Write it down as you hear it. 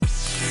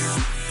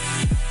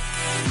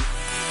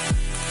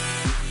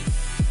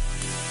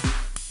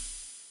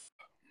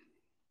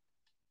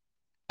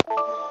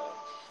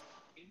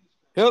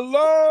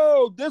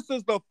Hello, this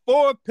is the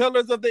four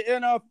pillars of the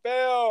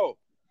NFL.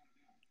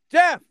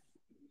 Jeff,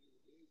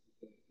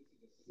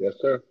 Yes,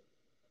 sir.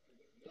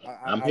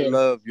 I'm I here.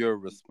 love your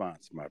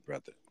response, my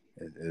brother.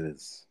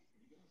 It's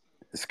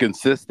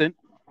consistent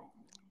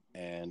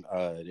and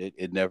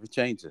it never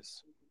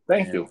changes.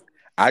 Thank And you.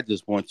 I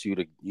just want you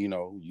to,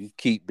 you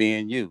keep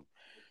being you.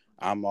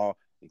 I'm all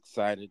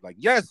excited, like,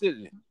 yes, it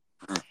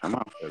is. Come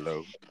on.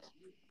 Hello.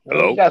 Well,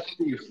 you Hello. got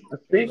Steve.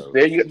 Steve,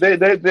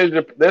 Hello.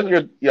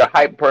 there's your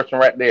hype person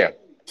right there.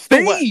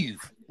 Who? What? Steve.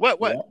 What?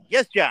 Yeah.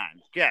 Yes, John.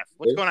 Jeff.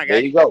 What's going on, There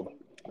guys? you go.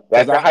 Because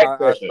That's your hype I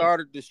person.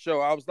 started the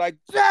show. I was like,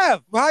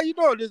 Jeff, how you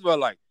doing? This was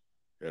like,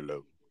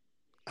 hello.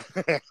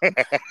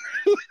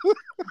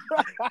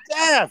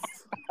 Jeff,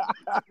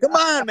 come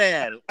on,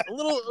 man. A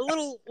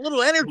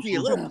little energy,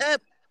 a little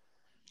pep.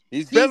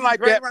 He's been Season's like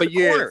right that around for the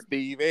years, corner.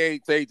 Steve. He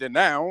ain't changing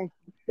now.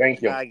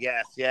 Thank you. I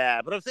guess,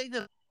 yeah. But I'm saying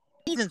the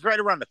season's right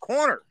around the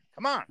corner.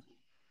 Come on,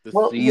 The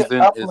Well, yeah,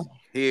 season is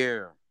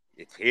here.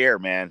 it's here,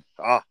 man.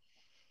 Oh,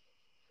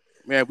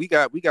 Man, we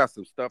got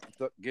some stuff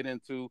to get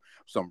into,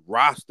 some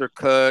roster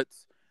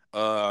cuts.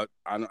 I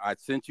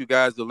sent you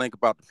guys the link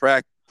about the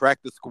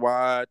practice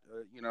squad.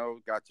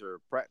 Got your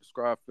practice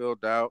squad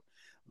filled out.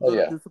 A oh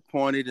little yeah.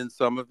 disappointed in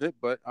some of it,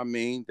 but I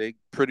mean, they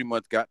pretty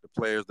much got the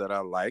players that I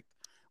liked.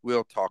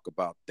 We'll talk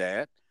about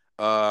that.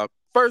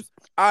 First,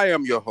 I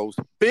am your host,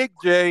 Big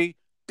J,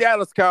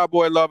 Dallas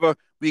Cowboy lover.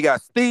 We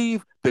got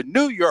Steve, the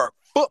New York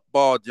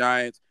Football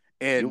Giants,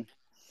 and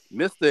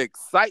Mr.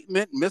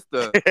 Excitement,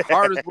 Mr.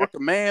 Hardest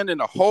working man in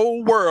the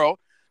whole world,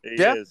 he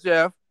Def is.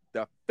 Jeff,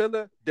 the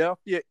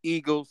Philadelphia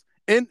Eagles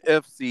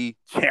NFC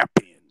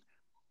champion.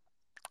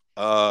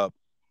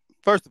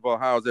 First of all,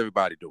 how's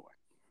everybody doing?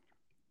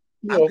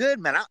 I'm Yeah. good,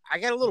 man. I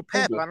got a little I'm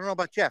pep. good. I don't know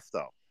about Jeff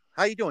though.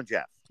 How you doing,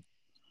 Jeff?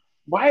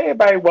 Why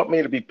everybody want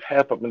me to be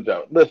pep up and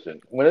down? Listen,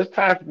 when it's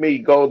time for me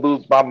to go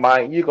lose my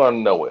mind, you're gonna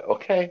know it.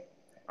 Okay.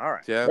 All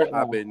right. Jeff, Right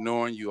I've now. been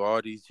knowing you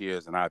all these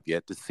years and I've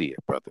yet to see it,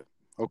 brother.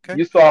 Okay.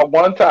 You saw it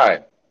one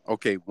time.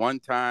 Okay, one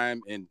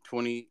time in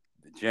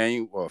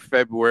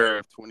February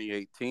of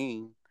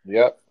 2018,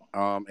 Yep.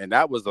 and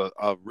that was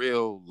a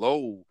real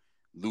low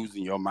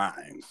losing your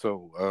mind.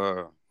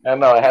 So I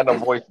know. I had no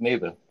voice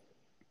neither.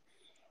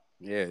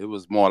 yeah, it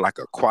was more like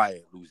a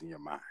quiet losing your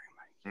mind.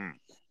 Mm,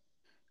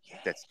 Yeah,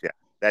 that's Jeff.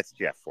 That's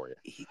Jeff for you.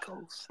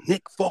 Eagles,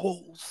 Nick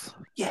Foles,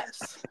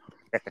 yes.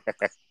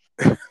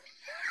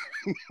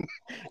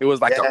 It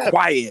was like a Yeah.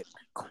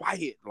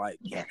 quiet, like,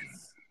 yes,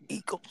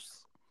 Eagles.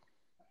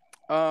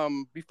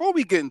 Before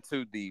we get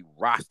into the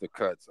roster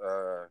cuts,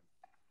 a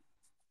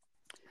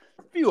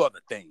few other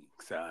things.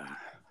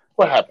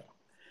 What happened?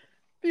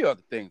 Few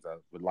other things I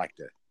would like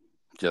to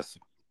just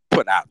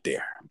put out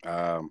there.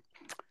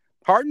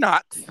 Hard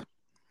Knocks.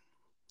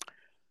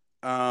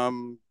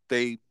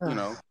 They,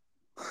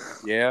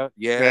 yeah,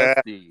 Yeah.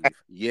 Steve.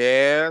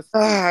 Yes,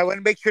 I Steve. want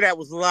to make sure that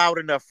was loud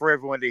enough for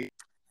everyone to hear.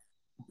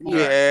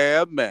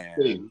 Yeah, Steve. man.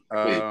 Steve.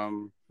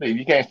 Steve.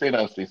 You can't say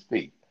nothing, Steve.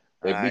 Steve.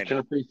 They I beat you know.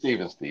 in the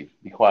preseason, Steve.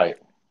 Be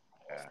quiet.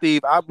 Yeah.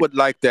 Steve, I would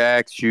like to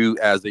ask you,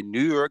 as a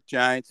New York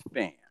Giants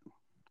fan,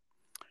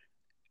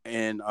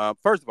 and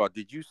first of all,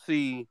 did you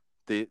see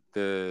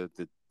the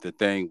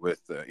thing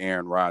with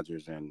Aaron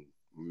Rodgers and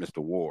Mr.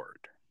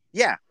 Ward?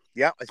 Yeah.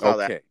 Yeah. I saw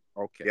that.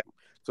 Okay. Yeah.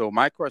 So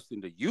my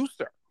question to you,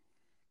 sir,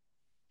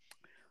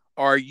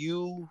 are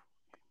you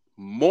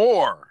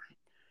more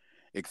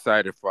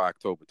excited for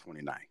October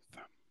 29th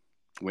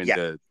when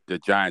Yeah. the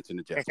Giants and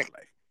the Jets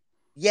play?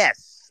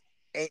 Yes.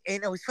 And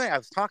it was funny. I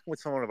was talking with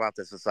someone about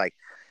this. It's like,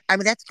 I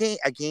mean, that's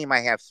a game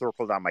I have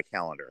circled on my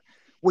calendar,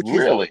 which is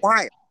Really?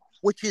 wild.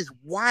 Which is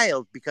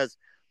wild because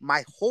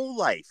my whole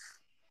life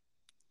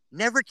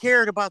never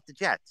cared about the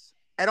Jets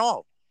at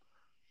all.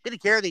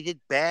 Didn't care. They did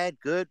bad,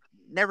 good.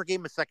 Never gave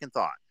them a second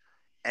thought.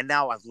 And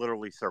now I've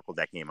literally circled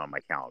that game on my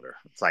calendar.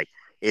 It's like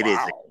it is.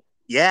 Wow.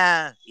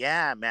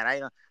 Yeah, man. I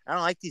don't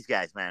like these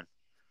guys, man.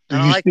 Do I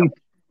don't you like them.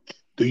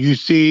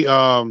 see?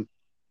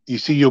 Do you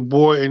see your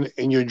boy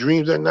in your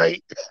dreams at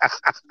night?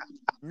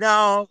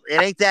 No,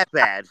 it ain't that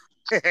bad.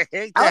 It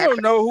ain't I that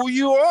don't know who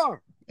you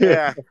are. bad.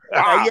 Yeah.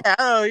 Wow.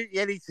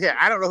 Yeah,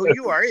 I don't know who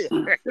you are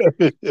either.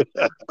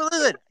 But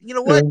listen, you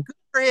know what? Good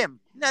for him.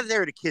 Not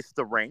there to kiss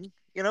the ring.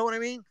 You know what I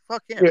mean?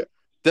 Fuck him. Yeah.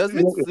 Does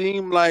it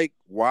seem like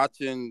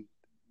watching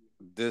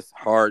this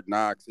Hard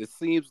Knocks? It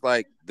seems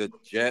like the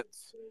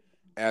Jets,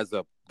 as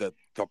the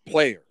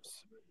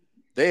players,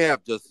 they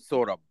have just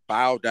sort of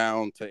bowed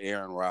down to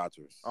Aaron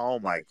Rodgers. Oh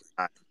my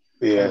God.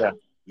 Yeah.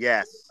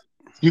 Yes.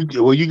 You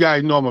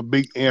guys know I'm a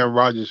big Aaron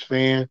Rodgers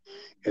fan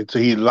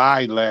until he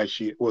lied last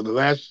year. Well, the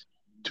last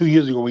 2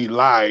 years ago he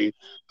lied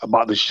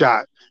about the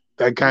shot.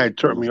 That kind of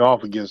turned me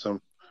off against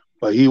him.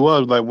 But he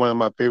was like one of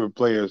my favorite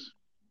players.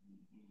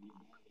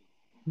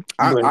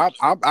 But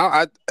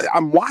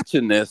I'm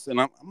watching this and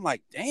I'm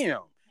like,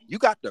 damn, you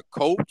got the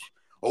coach.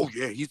 Oh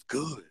yeah, he's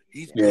good.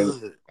 He's yeah,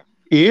 good.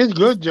 he is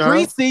good, John.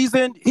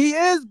 Preseason, he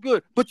is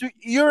good. But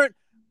you're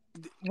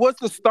was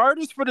the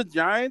starters for the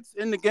Giants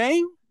in the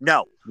game?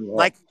 No. Yeah.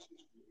 Like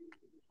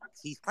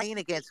he's playing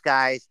against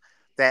guys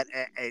that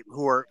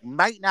who are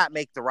might not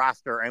make the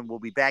roster and will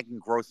be bagging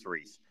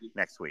groceries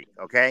next week.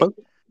 Okay, But,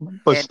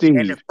 but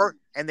Steve,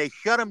 and they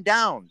shut him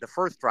down the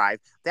first drive.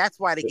 That's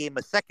why they gave him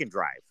a second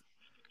drive.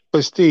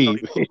 but So Steve,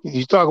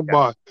 you talk yeah.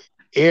 about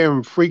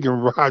Aaron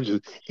freaking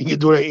Rodgers. He can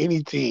do it at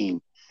any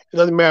team. It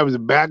doesn't matter if it's a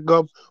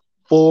backup,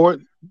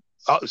 forward,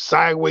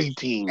 sideways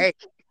team. Hey,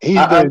 He's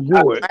I, gonna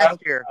do it. last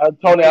year he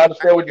Tony, did I it last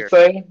understand what you're year.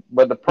 saying,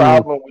 but the Mm,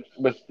 problem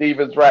with Steve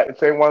is right.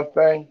 Saying one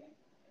thing,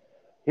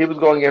 he was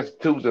going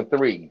against twos and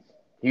threes.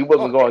 He Oh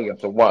wasn't yeah, going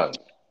against the ones.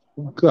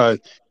 because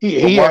The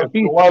he had ones,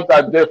 the ones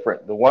are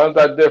different. The ones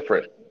are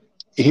different.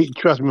 he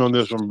trust me on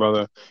this one,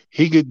 brother.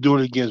 He could do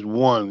it against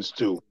ones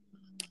too.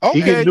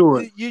 He hey, can Okay, do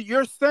it.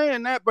 you're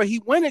saying that, but he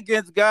went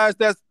against guys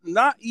that's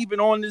not even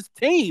on this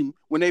team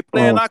when they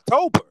play in Mm.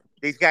 October.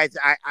 these guys.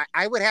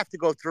 I would have to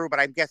go through, but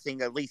I'm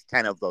guessing at least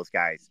 10 of those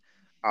guys.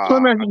 So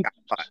let me ask you, Got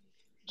cut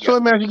so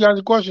let me ask yesterday. you guys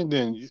a question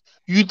then.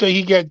 You think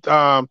he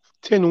got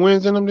 10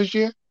 wins in him this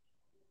year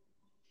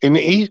in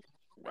the East?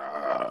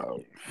 Uh,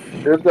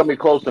 It's going to be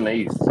close in the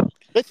East.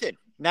 Listen,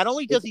 not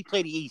only does he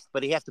play the East,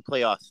 but he has to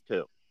play us too.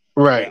 Okay,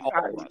 Right. all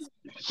of us.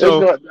 It's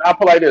So going. I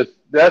feel like this.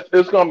 That's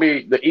it's going to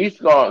be the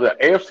East. Going the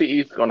AFC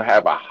East going to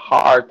have a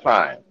hard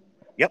time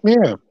Yep.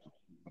 yeah,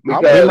 they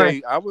because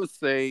might. I would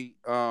say,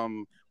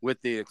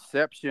 with the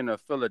exception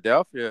of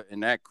Philadelphia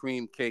and that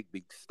cream cake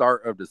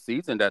start of the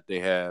season that they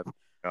have,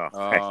 Oh,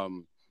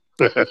 um,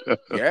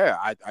 yeah,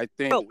 I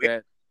think no,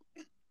 that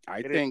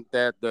it is.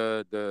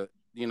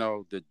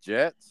 the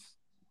Jets,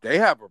 they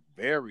have a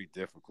very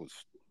difficult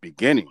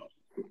beginning.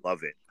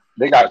 Love it.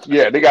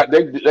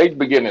 they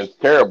beginning is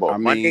I terrible.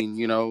 Monday. mean,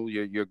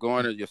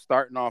 you're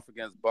starting off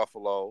against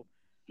Buffalo,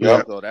 Yeah.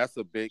 Yep. so that's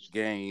a big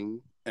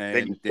game, Then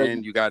and Yep.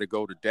 then you got to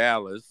go to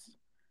Dallas.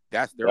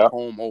 That's their Yep.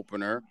 home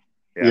opener.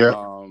 yeah, Yeah.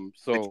 the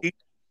So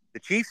Chiefs. The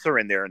Chiefs are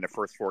in there in the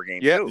first 4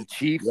 games yeah, the too.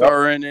 Chiefs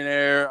are in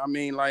there. I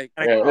mean, like,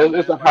 And come on,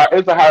 It's man, a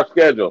like hard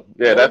schedule.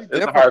 Yeah, very it's a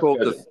hard difficult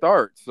to schedule.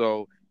 start.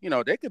 So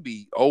they could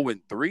be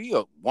 0-3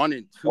 or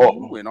 1-2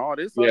 Oh, and all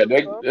this yeah, other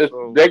stuff.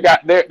 So they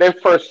got their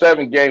first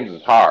 7 games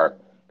is hard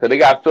because they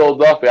got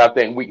Philadelphia. I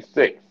think week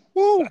 6.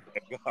 woo,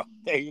 there you go.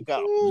 There you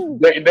go. woo.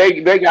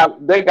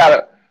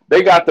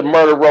 They got the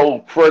murder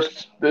road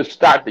first to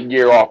start the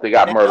year off. They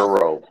got And murder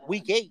also road.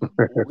 week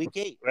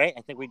 8, right?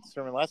 I think we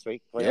determined last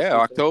week. Playoffs Yeah, week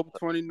 8. October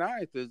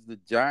 29th is the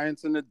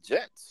Giants and the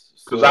Jets.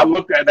 Because I So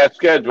looked at that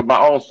schedule my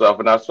own self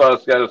and I saw the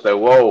schedule and said,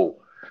 "Whoa!"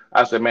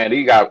 I said, "Man,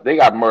 they got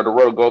murder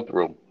road to go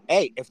through."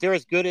 Hey, if they're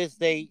as good as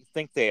they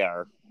think they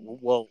are,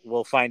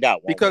 we'll find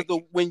out, won't because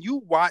we? when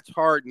you watch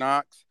Hard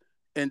Knocks,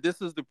 and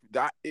this is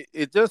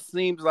it just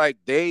seems like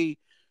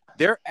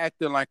they're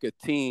acting like a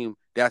team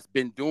that's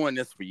been doing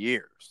this for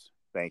years.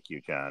 Thank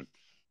you, John.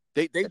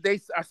 They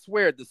I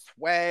swear the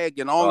swag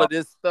and all Uh, of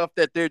this stuff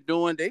that they're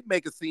doing, they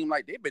make it seem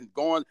like they've been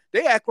going.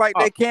 They act like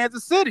oh, they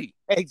Kansas City.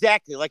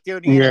 exactly. Like they're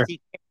in the Yeah. NFC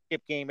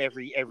Championship game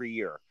every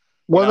year.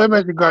 Well, let me But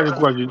ask you guys a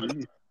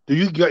question. Do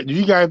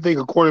you guys think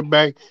a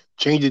quarterback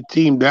change a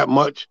team that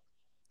much?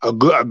 A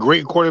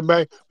great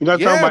quarterback. We're not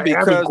talking Yeah, about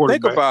average because think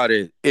quarterback. about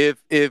it.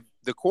 If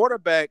the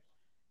quarterback,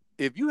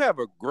 if you have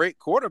a great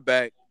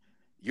quarterback,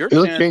 your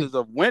It'll change chances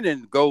of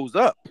winning goes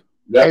up.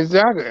 Yep.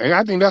 exactly, and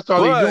I think that's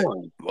all he's But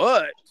doing.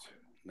 but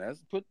let's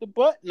put the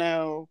but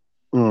now.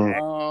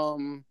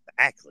 Mm.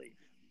 exactly.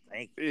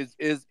 Thank you.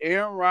 Is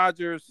Aaron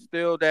Rodgers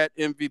still that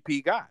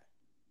MVP guy?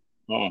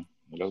 That's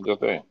a good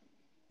thing.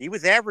 He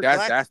was average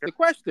last That's year. the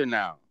question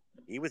now.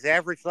 He was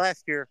average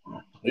last year.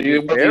 He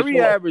was very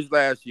average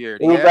last year.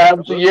 He He was had some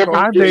average the good year I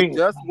coaching. before. They think,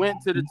 just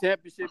went to the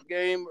championship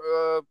game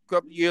a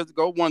couple of years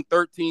ago, won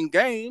 13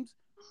 games.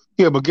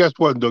 yeah, but guess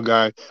what, though,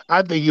 guys?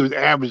 I think he was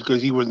average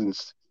because he wasn't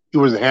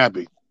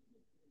happy.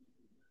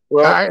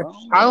 Well, I Well,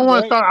 I don't yeah.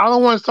 want to sound I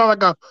don't want to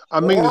sound like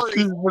I'm making Or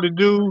excuses for the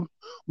dude,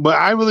 but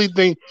I really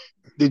think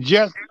the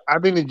Jets. I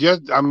think the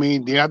Jets. I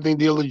think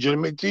they're a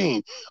legitimate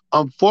team.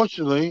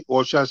 Unfortunately,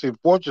 or should I say,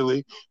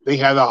 fortunately, they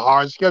had a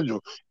hard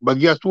schedule. But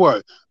guess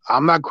what?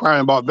 I'm not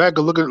crying about that.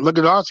 Cause look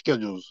at our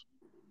schedules.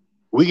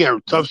 We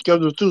got tough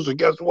schedules too. So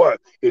guess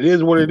what? It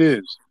is what it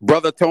is.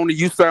 Brother Tony,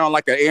 you sound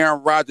like an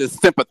Aaron Rodgers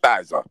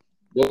sympathizer.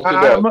 yes, it I,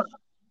 does. I'm a,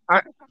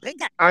 I they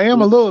got I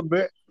am a little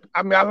bit.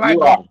 I like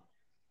You him. are.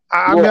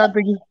 I You mean, I are.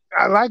 think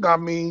I like.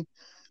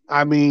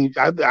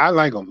 I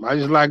like him. I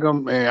just like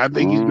him, and I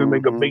think he's gonna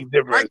make a Hmm. big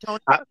all right, difference. Tony.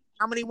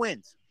 How many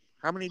wins?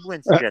 How many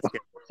wins the Jets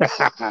get?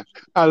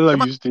 I love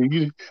Come on. you, Steve.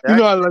 You All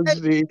know right. I love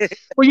you, Steve.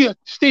 Well, yeah,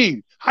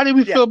 Steve. How did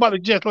we Yeah. feel about the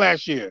Jets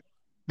last year?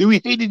 Did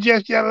we hate the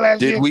Jets yet last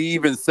Did year? we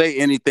even say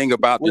anything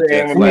about We the ain't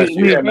Jets even last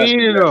mentioned. We We year? ain't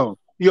mentioned hated that.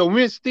 them.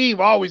 Me and Steve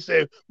always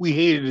said we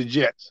hated the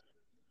Jets.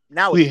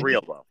 Now it's We,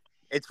 real though.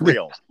 It's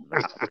real now.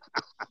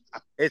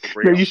 It's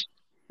yeah, real.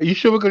 you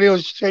sure because they'll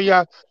share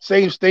your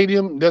same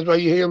stadium? That's why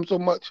you hate them so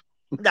much.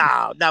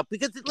 No,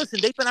 because listen,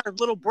 they've been our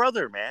little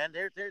brother, man.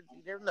 They're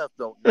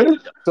nothing.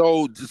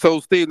 So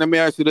Steve, let me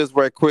ask you this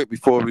right quick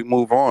before we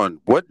move on.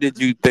 What did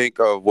you think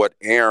of what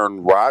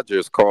Aaron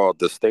Rodgers called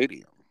the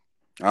stadium?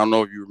 I don't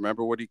know if you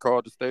remember what he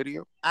called the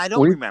stadium. I don't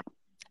What do you, remember.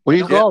 what I do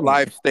you don't. call them?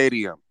 MetLife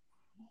Stadium.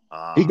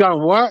 He got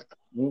what?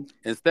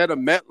 Instead of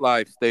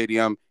MetLife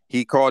Stadium,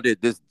 He called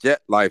it this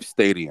Jet Life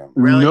Stadium.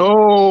 Really?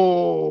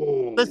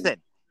 No.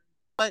 Listen,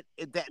 but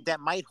that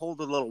might hold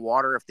a little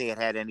water if they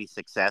had any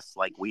success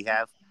like we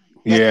have.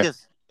 That's Yeah.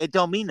 just it.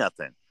 Don't mean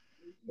nothing.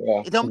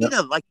 Yeah. It don't Yeah. mean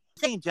nothing. Like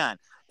you're saying, John.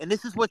 And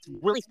this is what's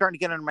really starting to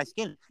get under my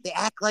skin. They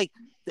act like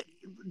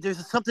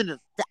there's something to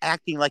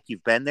acting like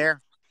you've been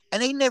there,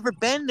 and they never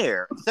been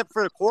there except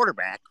for the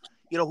quarterback.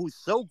 Who's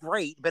so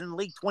great, been in the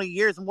league 20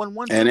 years and won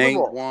one And Super ain't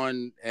Bowl.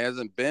 one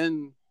hasn't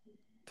been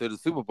to the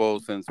Super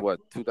Bowl since what,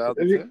 He,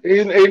 2010?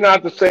 he's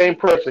not the same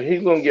person.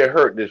 He's gonna get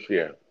hurt this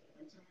year.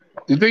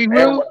 You think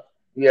And real?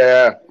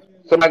 yeah,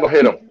 somebody gonna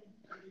hit him.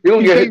 He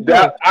gonna You get think hit.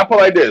 real? I put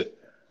it like this: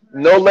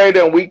 no later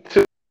than week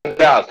 2 in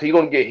Dallas, he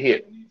gonna get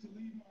hit.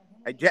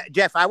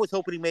 Jeff, I was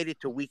hoping he made it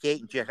to week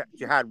 8 and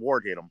Jihad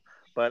Ward hit him,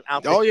 but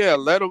I'll Oh take yeah,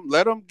 let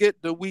him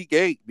get to week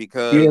 8 Yeah,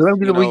 because let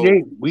me get a week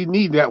 8. We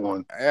need that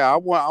one. yeah, I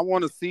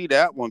want to see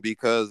that one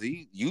because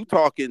you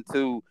talking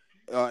to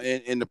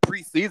in the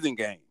preseason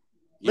game,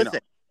 you know. listen.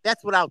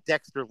 That's without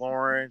Dexter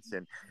Lawrence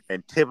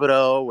and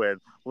Thibodeau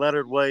and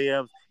Leonard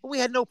Williams. We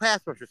had no pass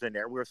rushers in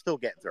there. We were still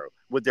getting through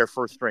with their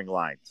first string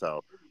line.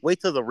 So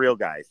wait till the real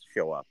guys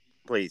show up,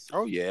 please.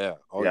 Oh yeah,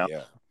 Yeah.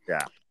 yeah.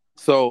 Yeah.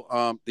 So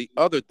the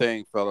other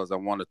thing, fellas, I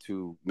wanted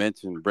to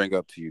bring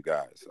up to you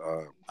guys.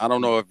 I don't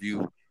know if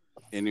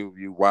any of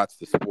you watch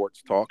the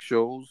sports talk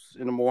shows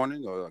in the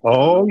morning, or because I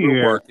know Oh we're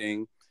yeah.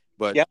 working,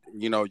 but Yep.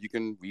 you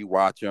can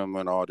rewatch them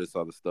and all this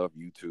other stuff,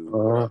 YouTube,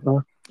 whatever.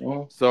 Uh-huh.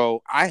 Mhm.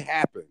 So I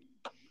happen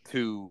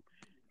to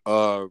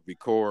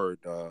record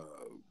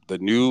the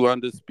new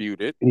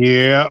Undisputed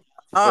Yeah.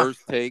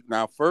 First Take.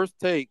 Now, First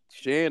Take,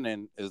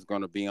 Shannon is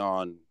going to be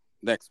on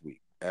next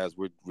week as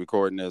we're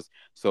recording this.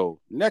 So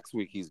next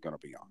week he's going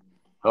to be on.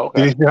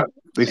 Okay.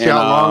 They say And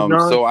how long,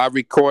 John? so I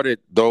recorded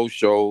those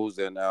shows,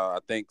 and I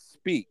think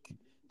Speak,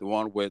 the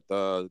one with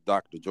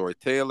Dr. Joy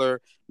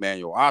Taylor,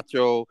 Manuel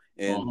Acho,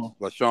 and Mhm.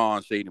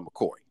 LaShawn Shady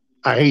McCoy.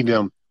 I hate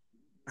them.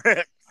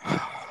 Okay.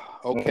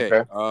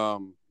 Okay.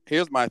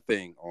 Here's my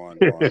thing on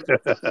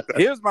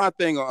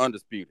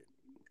Undisputed.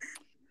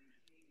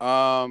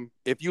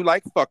 If you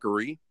like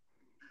fuckery,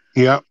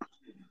 Yep.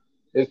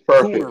 It's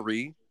perfect.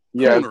 coonery,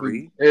 Yes,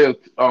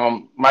 it's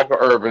Michael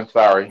Irvin.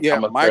 Sorry, yeah,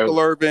 I'm gonna say. Michael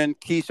Irvin,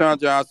 Keyshawn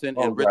Johnson,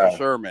 Oh and Richard God.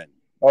 Sherman.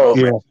 Oh,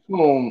 Yeah.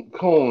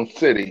 Coon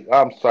City.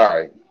 I'm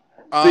sorry. See,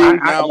 I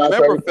Now I'm not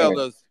remember, very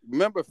funny.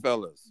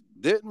 fellas,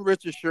 didn't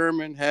Richard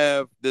Sherman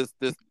have this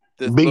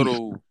beef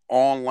little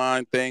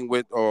online thing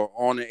with or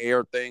on the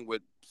air thing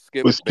with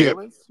Skip with Skip.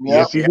 Bayless? Yep.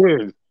 Yes, he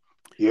did.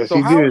 Yes, So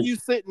he how are did. you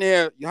sitting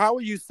there? How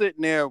are you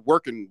sitting there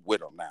working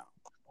with him now?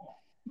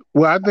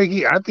 Well, I think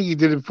he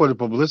did it for the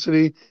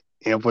publicity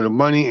and for the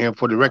money and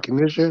for the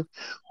recognition.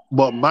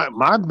 But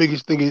my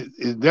biggest thing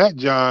is that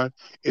John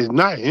is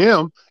not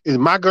him. It's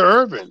Michael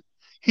Irvin.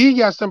 He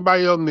got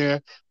somebody on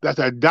there that's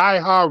a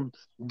diehard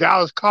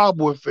Dallas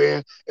Cowboy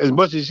fan as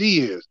much as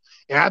he is,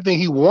 and I think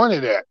he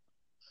wanted that.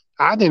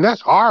 I think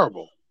that's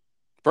horrible.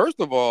 First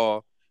of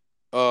all,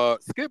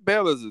 Skip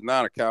Bayless is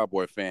not a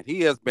Cowboy fan.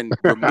 He has been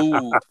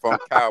removed from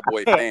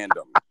Cowboy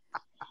fandom.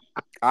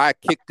 I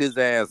kicked his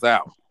ass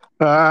out.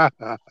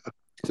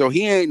 So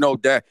he ain't no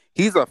that.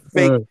 He's a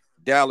fake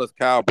Dallas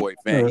Cowboy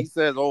fan. He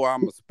says, "Oh,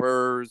 I'm a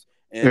Spurs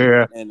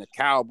Yeah, and the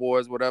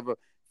Cowboys, whatever."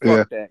 yeah,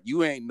 Fuck that.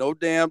 You ain't no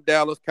damn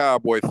Dallas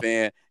Cowboy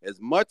fan. As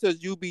much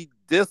as you be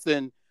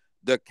dissing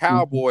the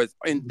Cowboys,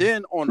 and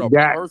then on a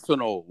Dak.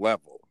 personal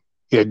level,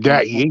 Yeah,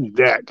 Dak. He hates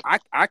Dak.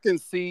 I can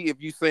see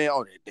if you say,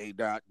 "Oh, they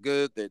not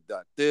good, they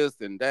got this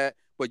and that,"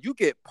 but you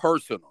get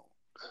personal.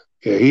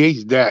 Yeah, he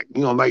hates Dak.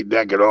 He don't like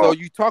Dak at So all.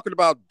 you talking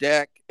about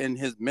Dak and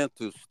his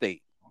mental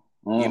state,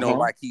 Mhm.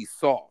 like he's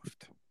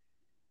soft.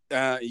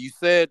 You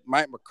said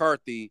Mike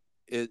McCarthy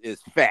is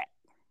fat.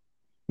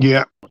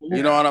 Yeah,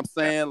 You know what I'm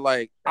saying?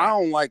 Like, I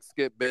don't like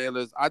Skip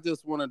Bayless. I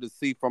just wanted to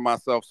see for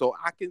myself so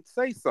I can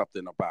say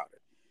something about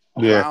it.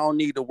 So I yeah. don't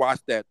need to watch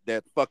that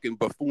fucking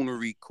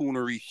buffoonery,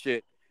 coonery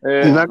shit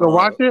You're Yeah. not on gonna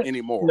watch it?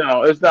 anymore.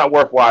 No, it's not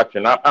worth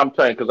watching. I'm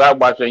telling you, because I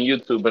watch on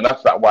YouTube and I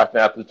stopped watching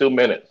after 2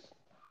 minutes.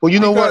 Well, you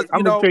know what? Because,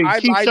 I'm gonna tell you,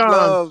 I Keyshawn.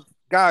 love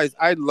guys,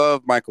 I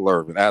love Michael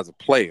Irvin as a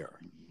player.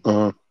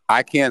 Uh,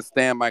 I can't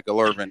stand Michael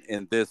Irvin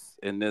in this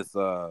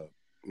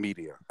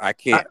media. I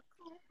can't.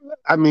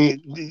 I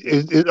mean,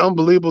 it's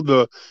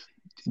unbelievable.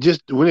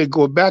 Just when they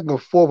go back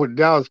and forth with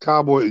Dallas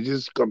Cowboys, it's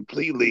just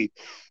completely.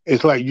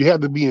 It's like you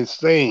have to be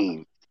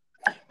insane.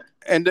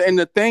 And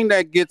the thing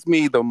that gets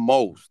me the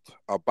most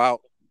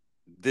about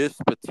this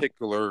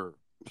particular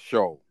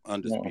show,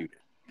 Undisputed,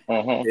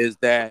 Mhm. is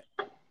that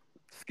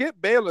Skip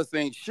Bayless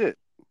ain't shit,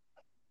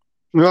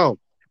 No,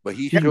 but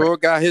he sure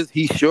got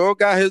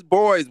his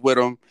boys with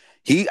him.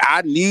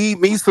 I need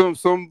me some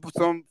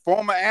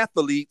former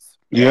athletes.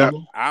 yeah,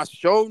 Mhm. I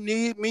sure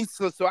need me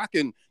so I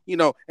can,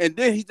 and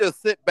then he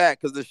just sit back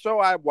because the show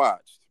I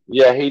watched,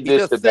 Yeah, he he did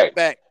just sit sit back.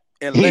 back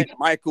and he let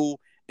Michael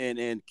and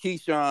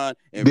Keyshawn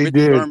and they Richard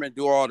did. Sherman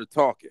do all the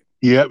talking.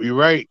 Yep, you're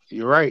right.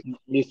 You're right.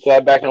 He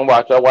sat back and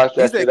watched. I watched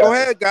He that said, shit "Go after.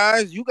 ahead,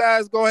 guys. You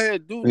guys go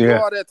ahead. Do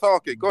Yeah, all that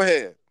talking. Go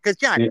ahead." Because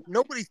John, Yeah.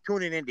 nobody's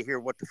tuning in to hear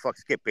what the fuck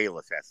Skip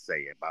Bayless has to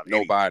say about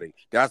anything. Nobody.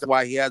 That's So-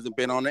 why he hasn't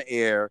been on the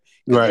air,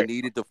 because Right. he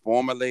needed to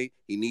formulate.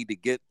 He need to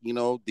get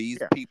these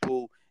Yeah.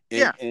 people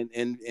Yeah. in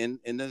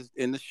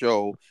the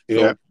show. Yeah.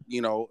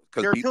 So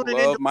because They're people tuning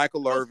love into-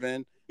 Michael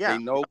Irvin, Yeah.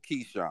 they know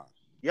Keyshawn.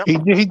 Yep.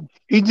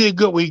 He did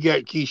good when he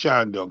got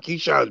Keyshawn though.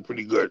 Keyshawn's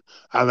pretty good.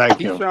 I like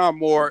him.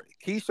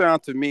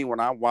 Keyshawn to me, when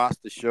I watch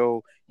the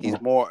show, he's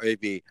more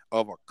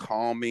of a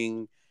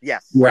calming,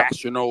 Yes. Yeah.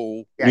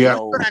 rational. Yeah. Yeah. He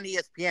was good on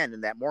ESPN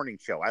in that morning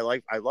show. I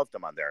loved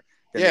him on there.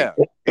 Then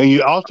Yeah. And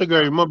you also got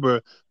to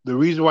remember the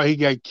reason why he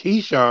got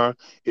Keyshawn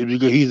is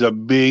because he's a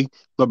big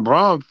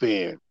LeBron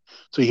fan.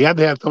 So he had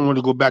to have someone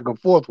to go back and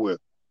forth with.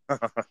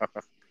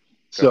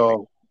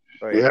 So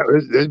Oh, yeah,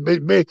 it's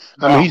big.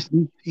 I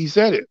mean, he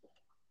said it.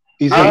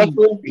 He said he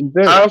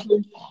said it.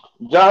 Honestly,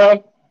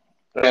 John,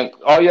 and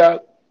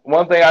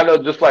one thing I know,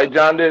 just like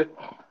John did,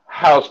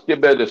 how Skip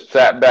Bayless just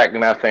sat back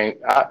and that thing.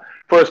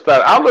 First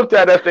thought, I looked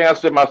at that thing, I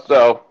said to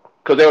myself,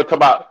 because they were talking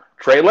about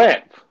Trey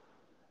Lance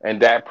and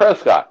Dak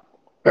Prescott.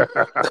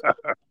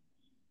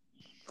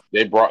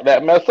 They brought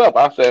that mess up.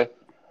 I said,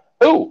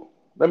 ooh,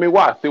 let me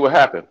watch, see what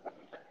happened.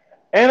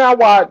 And I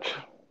watched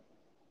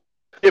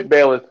Skip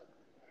Bayless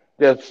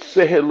just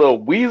sit his little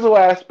weasel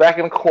ass back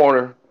in the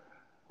corner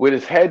with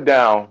his head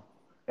down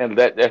and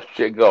let that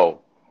shit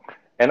go.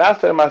 And I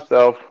said to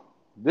myself,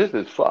 this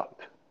is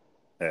fucked.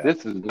 Yeah.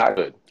 This is not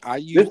good. I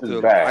This used is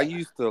to bad. I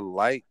used to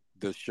like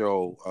the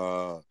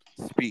show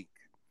Speak,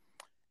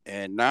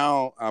 and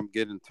now I'm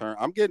getting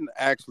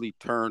actually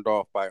turned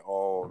off by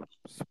all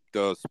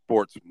the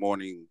sports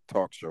morning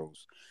talk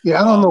shows.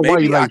 Yeah, I don't know why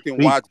you Maybe I like can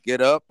Speak. watch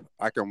Get Up.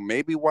 I can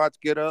maybe watch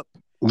Get Up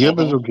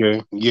Gibbons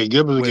okay. Yeah,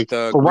 Gibbons okay. with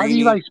But why do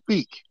you Greeny. like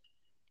Speak?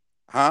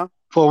 Huh?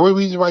 For what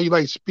reason why you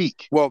like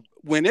Speak? Well,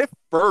 when it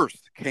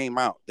first came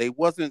out, they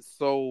wasn't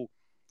so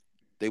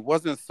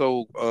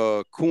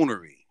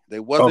coonery. They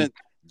wasn't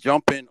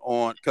jumping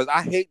on, because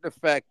I hate the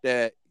fact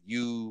that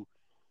you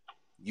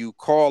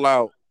call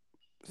out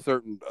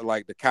certain,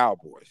 like the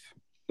Cowboys.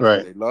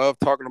 Right. They love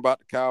talking about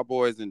the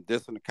Cowboys and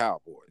dissing the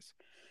Cowboys.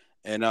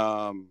 And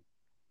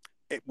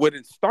when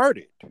it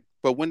started,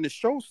 but when the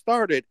show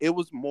started, it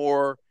was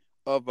more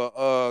of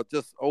a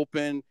just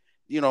open,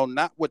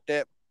 not with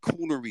that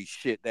coonery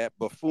shit, that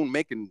buffoon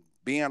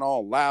being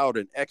all loud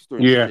and extra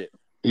and Yeah. shit.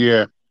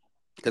 Yeah.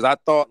 Because I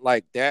thought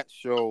like that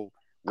show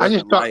I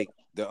just wasn't thought like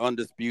the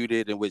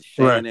Undisputed and with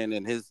right. Shannon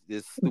and his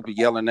stupid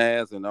yelling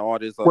ass and all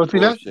this other Well, see,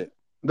 bullshit.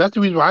 that's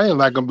the reason why I didn't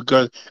like them,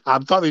 because I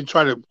thought they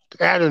tried to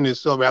pattern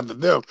themselves after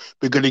them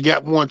because they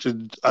got one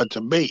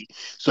to beat.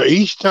 So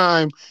each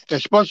time,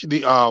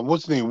 especially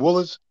what's his name,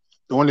 Willis,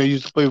 the one that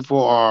used to play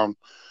for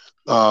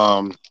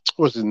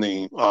what's his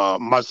name,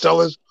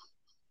 Marcellus,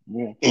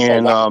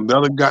 and the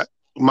other guy,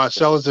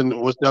 Marcellus, and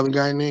what's the other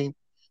guy name?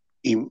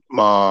 He,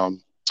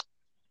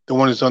 the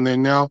one that's on there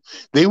now.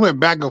 They went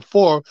back and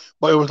forth,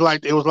 but it was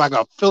like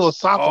a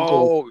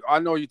philosophical. Oh, I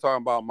know you're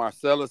talking about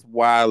Marcellus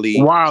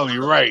Wiley. Wiley,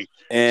 right?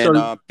 And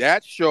So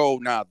that show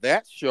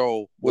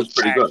was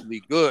pretty good.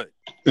 actually good.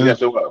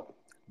 Yes, it was.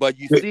 But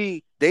you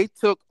see, they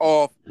took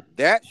off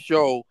that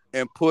show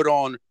and put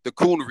on the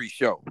Coonery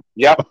show.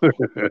 Yep.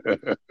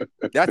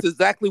 That's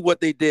exactly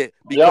what they did,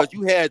 because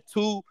you had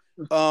two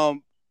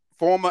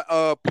former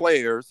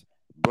players,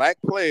 black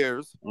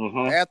players,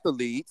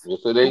 athletes Yes,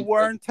 who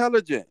were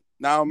intelligent.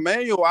 Now,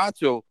 Emmanuel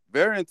Acho,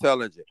 very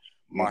intelligent.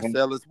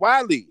 Marcellus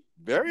Wiley,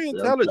 very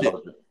intelligent.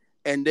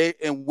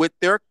 And with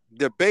their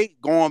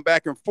debate going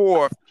back and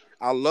forth,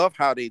 I love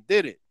how they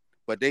did it.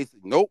 But they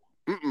said, nope,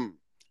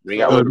 They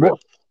got rid of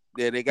it.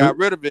 Yeah, they got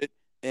rid of it.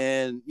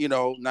 And,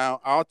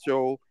 now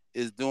Acho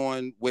is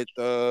doing with,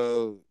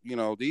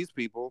 these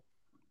people.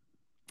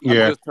 I'm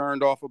just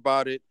turned off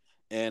about it.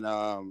 And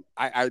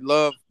I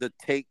love the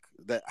take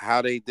that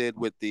how they did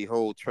with the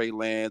whole Trey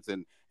Lance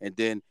and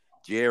then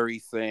Jerry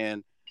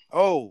saying,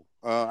 "Oh,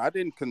 I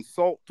didn't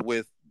consult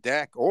with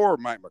Dak or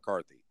Mike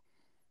McCarthy."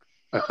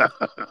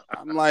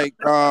 I'm like,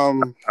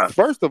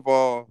 first of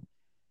all,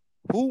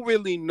 who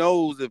really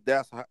knows if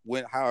that's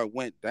how it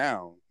went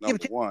down?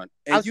 Number one,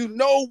 and you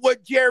know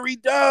what Jerry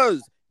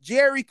does.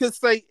 Jerry could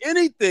say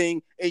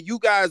anything, and you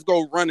guys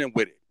go running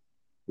with it.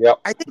 Yep.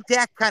 I think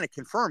Dak kind of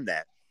confirmed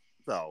that,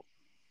 though.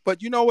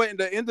 But you know what? In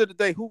the end of the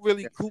day, who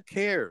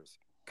cares?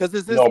 Because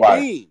it's his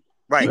team.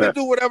 Right. He can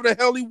do whatever the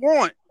hell he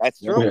wants. That's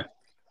true.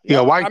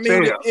 Yeah, I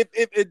mean,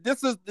 if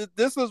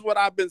this is what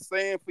I've been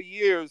saying for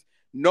years.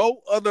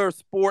 No other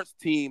sports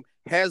team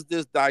has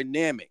this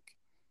dynamic.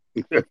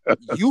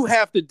 You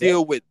have to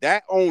deal with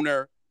that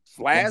owner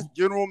 /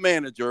 general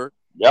manager.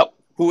 Yep.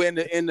 Who in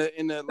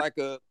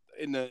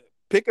the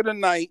pick of the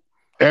night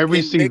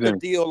every season make a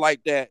deal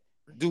like that.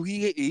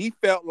 He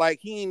felt like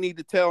he didn't need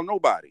to tell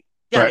nobody.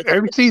 Yeah, right.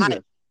 Every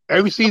season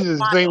is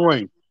the same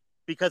way.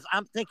 Because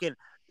I'm thinking,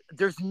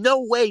 there's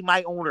no way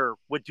my owner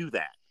would do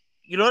that.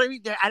 You know what I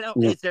mean? I don't.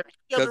 Yeah. Is there?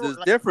 Because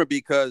it's different,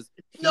 because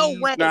he's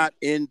not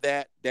in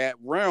that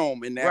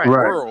realm, in that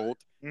world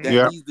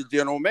that he's the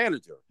general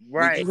manager.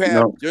 Right. When you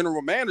have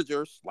general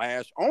manager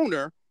 /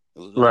 owner, it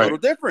was a little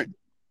different.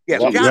 Yeah,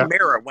 if Yep. John Yeah.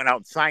 Mara went out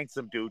and signed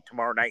some dude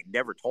tomorrow night and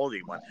never told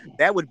anyone,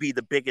 that would be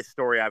the biggest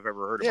story I've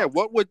ever heard Yeah, about.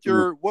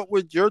 what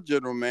would your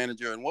general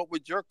manager and what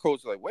would your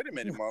coach like? Wait a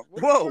minute, Mark.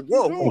 What the Whoa, fuck you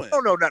whoa, you doing?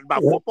 don't know nothing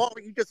about football.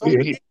 You just own the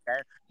Yeah. game,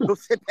 man. Go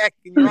sit back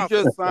in your You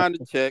office. just signed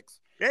the checks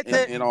That's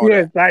it. and all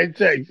Yeah, that. tight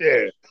checks. Yeah.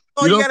 That's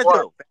all You you know got to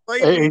what? do. That's all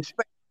you Hey,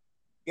 expect.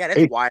 Yeah, that's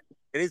hey, wild.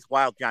 It is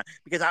wild, John.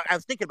 Because I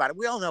was thinking about it.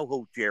 We all know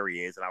who Jerry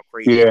is and how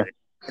crazy yeah. it is.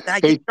 And then I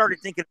Hey, just started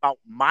thinking about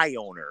my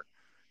owner.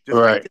 I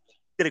right. just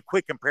did a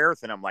quick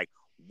comparison. I'm like,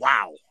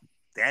 wow,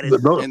 that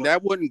is No, And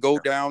that wouldn't go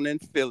down in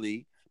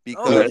Philly oh, yeah.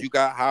 because you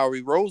got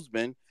Howie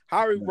Roseman.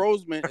 Howie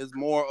Roseman is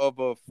more of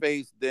a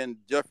face than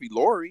Jeffrey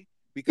Lurie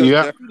because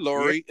Yeah. Jeffrey yeah,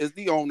 Lurie is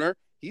the owner.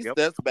 He yep.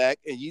 steps back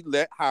and you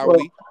let Well,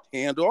 Howie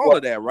handle all well,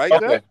 of that, right,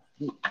 Jeff? okay.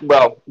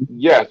 Well,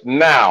 yes.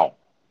 Now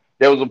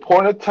there was a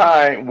point of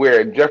time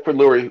where Jeffrey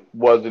Lurie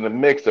was in the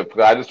mix of.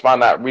 I just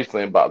found out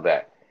recently about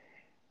that.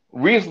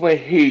 Recently,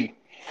 he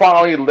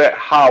finally let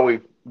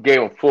Howie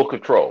gave him full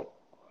control.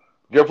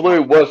 Jeffrey Oh,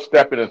 Lurie was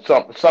stepping in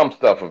some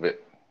stuff of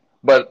it,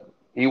 but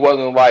he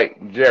wasn't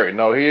like Jerry.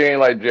 No, he ain't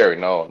like Jerry.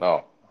 No,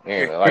 no, he yeah.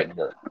 ain't like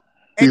Jerry.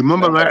 You And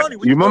remember No. it's last? funny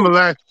when You you remember go,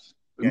 last?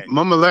 yeah,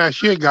 Remember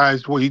last year,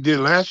 guys? What he did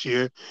last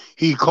year?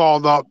 He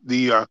called out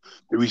the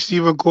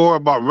receiver core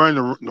about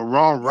running the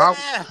wrong routes.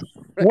 yeah,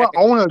 What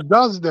owner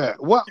does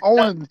that? What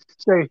owner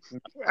say?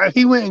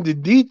 He went into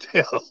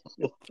detail.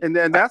 And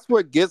then that's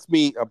what gets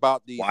me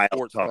about these wild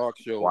sports stuff. talk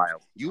shows.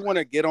 Wild. You want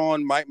to get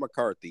on Mike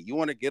McCarthy. You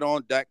want to get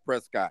on Dak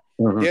Prescott.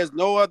 Mhm. There's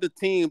no other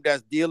team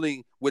that's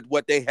dealing with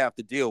what they have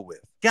to deal with.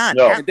 John,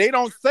 No. And they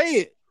don't say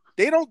it.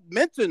 They don't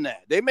mention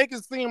that. They make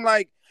it seem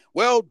like,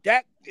 well,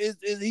 Dak is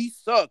he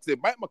sucks.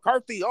 And Mike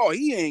McCarthy, oh,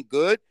 he ain't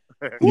good.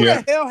 Who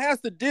Yeah, the hell has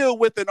to deal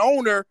with an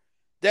owner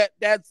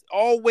that's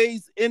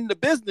always in the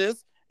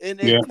business and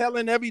yeah.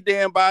 telling every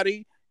damn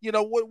body,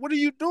 what are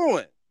you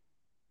doing?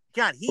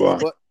 John, he's Well,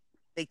 the But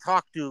they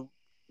talk to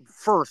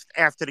first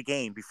after the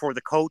game before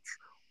the coach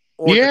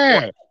or the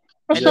quarterback. yeah.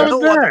 What's And up Yeah.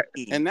 with no other that?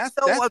 team. and that's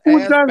No that's other Who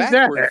ass does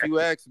backwards. that? You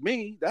ask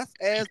me, that's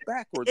ass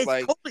backwards. It's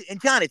Like, totally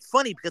and John, it's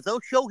funny because they'll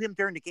show him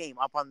during the game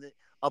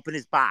up in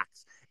his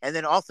box, and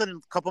then all of a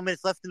sudden, a couple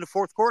minutes left in the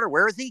fourth quarter,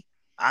 where is he?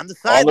 On the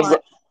On the sideline.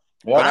 but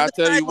yeah. On I the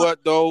tell you sideline.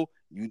 what, though,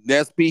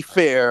 let's be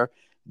fair.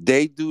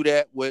 They do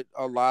that with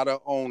a lot of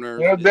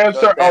owners. Yeah, It's there's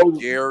just certain. that Oh,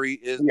 Jerry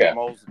is the yeah.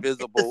 most It's the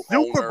visible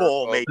Super owner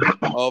Bowl, maybe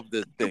of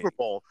the thing. Super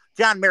Bowl.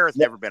 John Mara's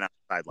No, never been on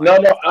the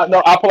sideline. no, no,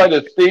 no. I play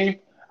this, Steve.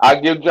 I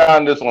give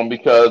John this one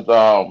because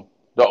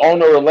the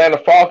owner of Atlanta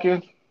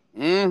Falcons,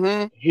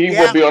 Mm-hmm. he will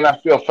Yeah, be on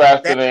that field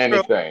faster that's than true.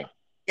 anything.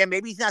 Yeah,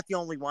 maybe he's not the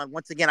only one.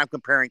 Once again, I'm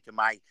comparing to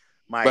my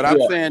But I'm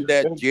Yeah. saying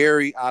that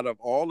Jerry, out of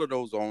all of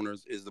those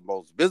owners, is the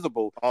most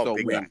visible. oh So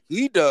big Yeah. time. when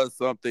he does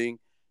something,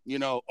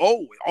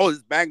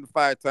 it's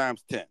magnified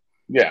times 10.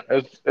 Yeah.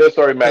 It's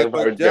already But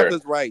magnified, Jeff Jerry.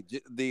 is right.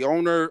 The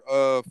owner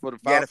for the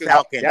Yeah, the Falcons,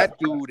 Falcons. that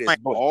dude is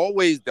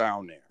always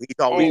down there. He's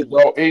always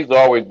Always. He's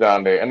always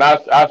down there, and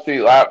I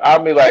see.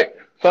 I mean, like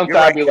you're sometimes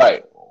I right. be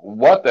like,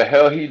 what the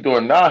hell he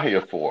doing down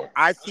here for?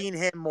 I've seen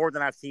him more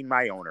than I've seen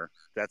my owner.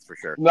 That's for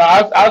sure. No,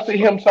 I see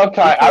him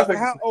sometimes. I Because think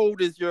how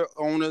old is your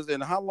owners,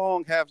 and how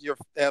long have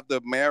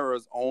the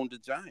Maras owned the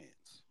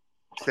Giants?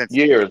 Since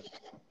years.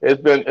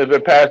 It's been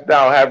passed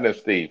down, haven't it,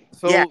 Steve?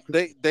 yeah,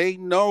 So they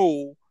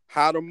know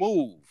how to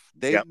move.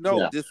 They yep. know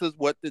Yeah. this is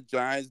what the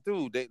Giants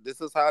do. This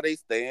is how they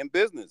stay in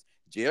business.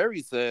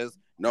 Jerry says,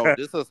 "No,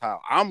 this is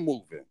how I'm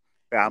moving,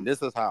 and Um,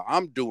 this is how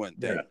I'm doing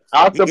Yeah. things."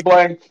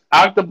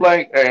 Octa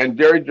Blank, and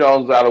Jerry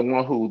Jones are the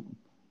one who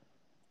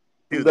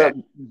do that.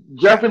 Yeah.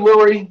 Jeffrey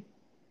Lurie.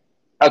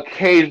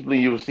 Occasionally,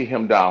 you will see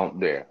him down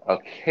there.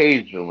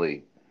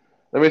 Occasionally,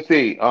 let me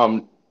see.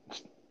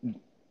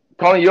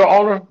 Tony, your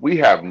owner, we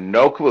have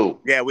no clue.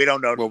 Yeah, we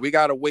don't know. Well, we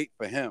got to wait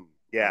for him.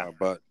 Yeah.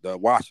 But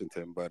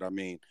Washington. But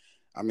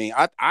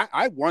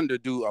I wonder,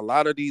 do a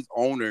lot of these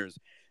owners,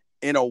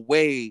 in a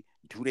way,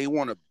 do they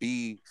want to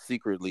be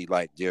secretly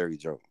like Jerry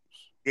Jones?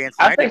 Dan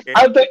I Snyder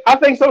think did. I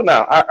think so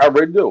now. I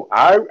really do.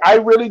 I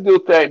really do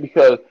think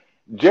because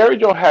Jerry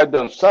Jones had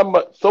done so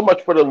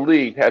much for the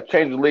league, had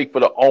changed the league for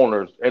the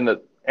owners and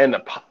the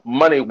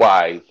money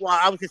wise. Well,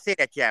 I was gonna say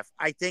that, Jeff.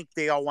 I think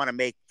they all want to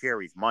make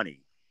Jerry's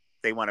money.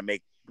 They want to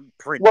make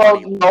print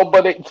Well, money. no,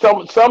 but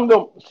some of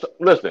them.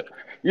 Listen,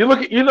 you look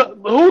at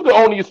who the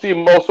owner you see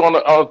most on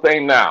the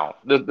thing now.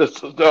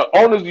 The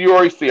owners you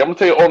already see. I'm gonna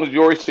tell you owners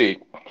you already see.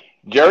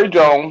 Jerry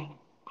Jones,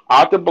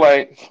 Arthur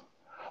Blanks,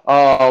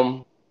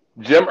 um,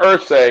 Jim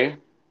Irsay,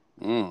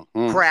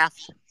 Mm-hmm.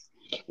 Kraft.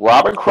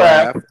 Robert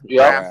Kraft. Craft,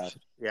 Yep. craft.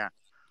 Yeah.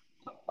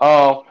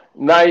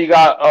 Now you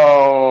got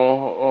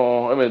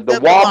I mean the The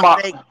Las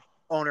Walmart. Vegas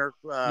owner.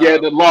 Yeah,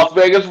 the Las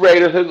Vegas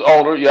Raiders, his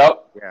owner.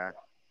 Yep. Yeah.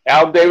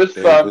 Al Davis'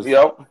 son. Davis.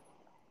 Yep.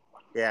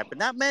 Yeah, but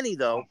not many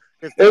though.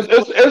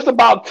 It's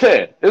about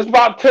 10. It's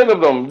about 10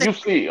 of them you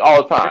see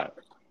all the time.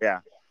 Yeah.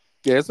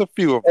 Yeah, it's a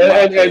few of them out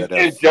And, there. and,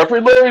 and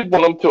Jeffrey Lurie's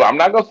one of them too. I'm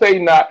not gonna say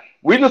not.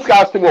 We just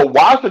got to see what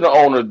Washington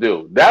owner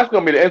do. That's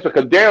gonna be the answer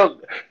because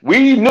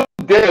we knew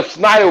Daniel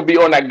Snyder would be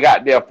on that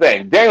goddamn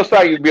thing. Daniel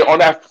Snyder would be on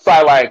that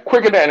sideline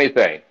quicker than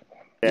anything.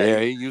 Yeah,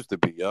 he used to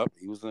be up.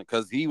 He was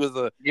because he was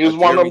a He was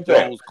one of Jerry them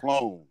things. Jones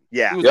clone.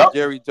 Yeah, He was a Yep.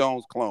 Jerry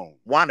Jones clone.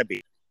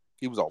 wannabe.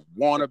 He was a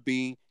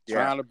wannabe, Yeah,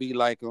 trying to be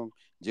like him.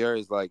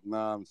 Jerry's like,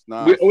 nah, We, we,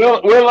 son.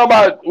 don't, we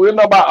don't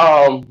know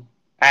about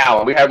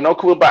Allen. We have no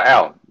clue about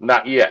Allen.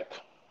 Not yet.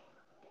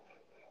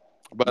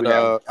 But We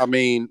have. I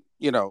mean,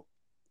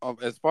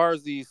 as far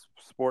as these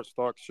sports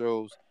talk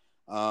shows,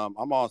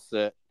 I'm all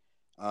set.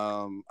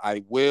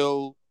 I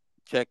will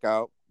check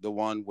out the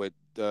one with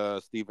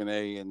Stephen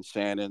A. and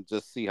Shannon,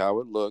 just see how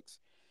it looks.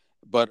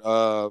 But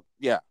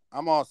yeah,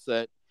 I'm all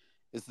set.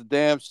 It's a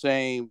damn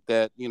shame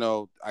that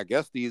I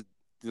guess these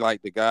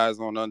like the guys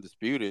on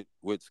Undisputed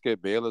with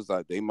Skip Bayless,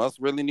 like they must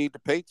really need the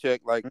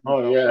paycheck, like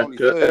Oh yeah, Tony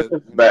said.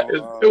 it's bad.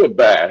 It was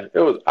bad. It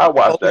was. I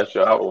watched exposure. that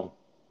show.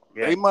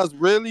 Yeah, They must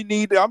really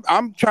need.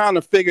 I'm trying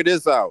to figure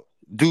this out.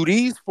 Do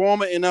these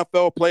former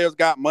NFL players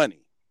got money?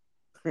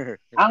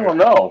 I don't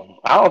know.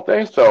 I don't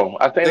think so.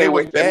 I think They they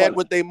was waste their bad money.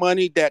 with their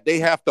money that they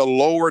have to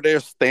lower their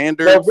But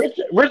standards.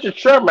 Richard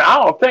Sherman,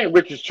 I don't think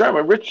Richard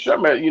Sherman. Richard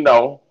Sherman,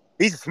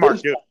 he's a smart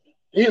his dude.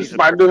 he's He's a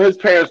smart very, dude. His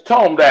parents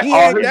told him that He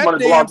all ain't his that money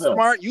damn belongs to him.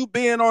 smart. You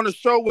being on the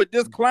show with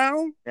this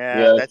clown? yeah,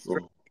 Yeah, that's that's true.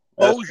 true.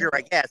 That's Exposure, true.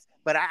 I guess.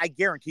 But I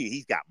guarantee you,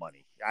 he's got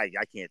money. I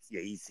can't see.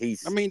 I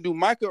He's mean, do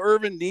Michael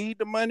Irvin need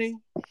the money?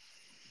 he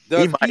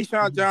Does might.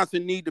 Keyshawn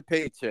Johnson need the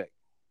paycheck?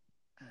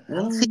 I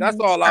don't see, That's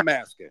all I'm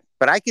asking.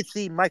 but I could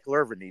see Michael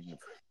Irvin needing.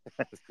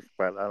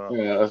 But I don't.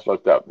 Yeah, that's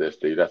fucked up, there,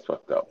 Steve. That's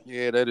fucked up.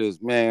 Yeah, that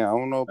is, man. I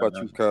don't know about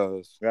you, That's,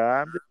 cuz.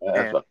 I'm just that's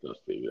saying. fucked up,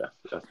 Steve.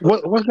 That's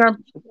fucked up.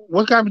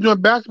 What's guy been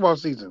doing basketball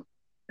season?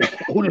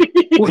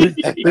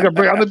 They gonna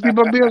bring other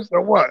people up there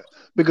or what?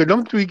 Because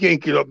them three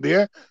can't get up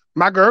there.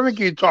 Michael Irvin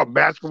can't talk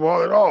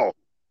basketball at all.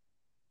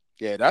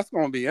 Yeah, that's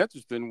gonna be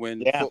interesting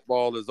when Yeah,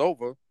 football is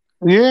over.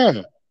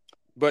 Yeah.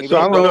 But maybe So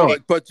I they don't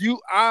know.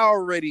 I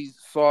already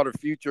saw the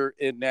future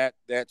in that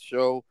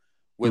show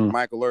with Mm.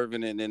 Michael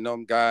Irvin and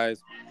them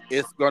guys.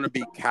 It's gonna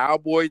be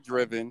cowboy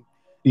driven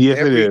Yes,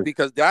 it is.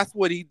 because that's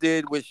what he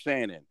did with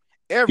Shannon.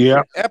 Yeah, Every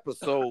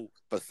episode,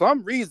 for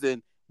some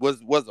reason,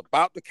 was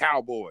about the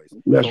Cowboys.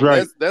 So that's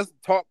right. let's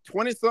talk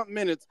 20 something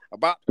minutes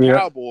about the Yeah.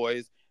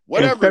 Cowboys, In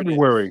whatever it is.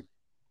 February,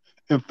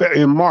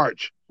 in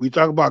March, we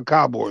talk about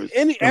Cowboys.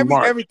 In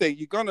March. Everything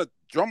you're gonna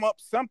drum up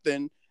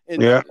something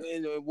Yeah.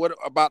 in what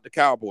about the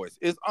Cowboys.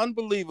 It's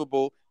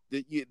unbelievable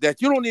that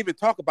you don't even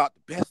talk about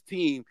the best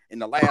team in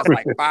the last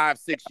like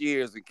 5-6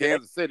 years in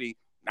Kansas City.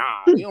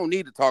 Nah, we don't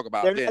need to talk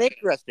about they're them. not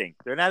interesting.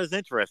 They're not as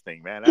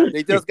interesting, man.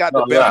 They just got the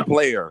No, best yeah.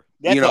 player,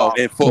 That's all.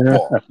 in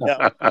football.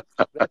 No,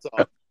 that's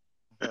all.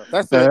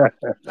 That's it.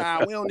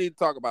 Nah, we don't need to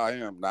talk about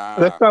him. Let's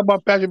Nah. talk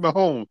about Patrick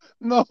Mahomes.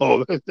 No,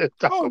 let's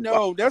talk Oh about.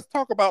 no, let's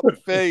talk about the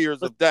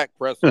failures of Dak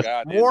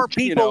Prescott. More And,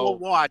 people will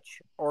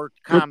watch or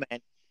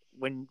comment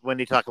when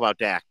they talk about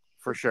Dak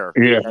for sure.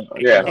 Yeah. And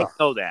they Yeah.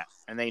 know that,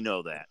 and they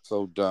know that.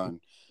 so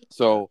done.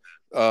 So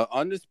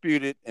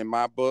Undisputed in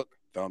my book,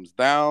 thumbs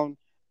down.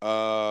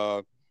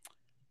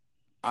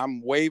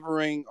 I'm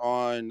wavering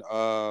on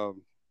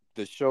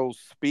the show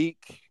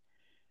Speak,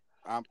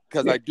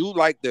 because I do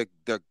like the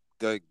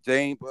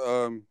James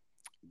former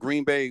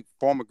Green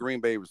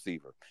Bay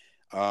receiver.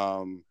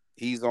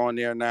 He's on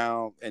there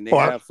now, and they Oh,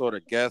 have sort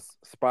of guest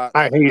spots.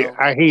 I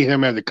hate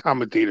him as a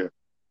commentator.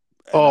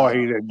 And Oh, I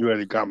hate that dude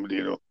as a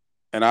commentator.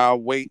 I'll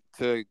wait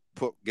to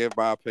give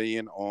my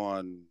opinion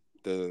on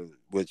the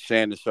with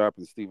Shannon Sharp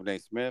and Stephen A.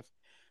 Smith.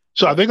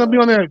 So are But they gonna be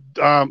on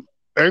there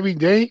every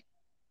day?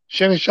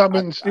 Shannon Sharp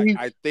and Steve?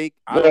 I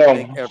don't No,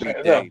 think every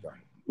no, day though.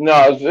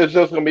 no, it's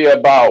just gonna be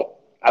about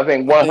I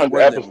think I think 100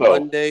 was it episodes.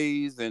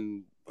 Mondays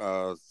and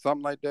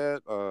something like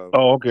that. Oh,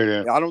 okay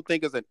then. I don't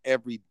think it's an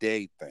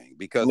everyday thing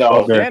because No,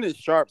 Okay. Shannon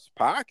Sharp's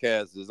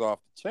podcast is off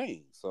the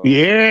chain. So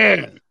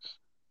Yeah.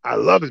 I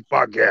love his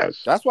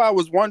podcast. that's why I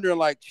was wondering,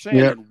 like, Yeah.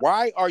 Shannon,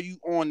 why are you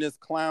on this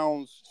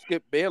clown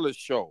Skip Bayless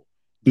show?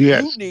 You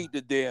Yes. need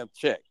the damn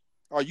check.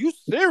 Are you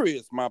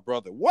serious, my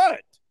brother?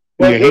 What?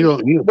 Yeah, he Wait,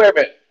 don't. wait a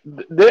minute.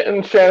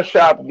 Didn't Shan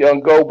Shop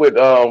go with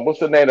what's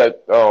the name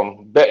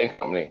of betting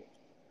company?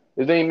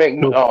 Didn't he make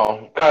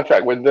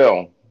contract with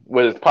them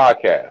with his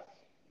podcast?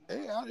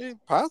 Hey, it's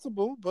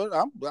possible, but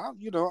I'm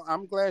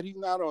glad he's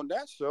not on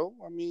that show.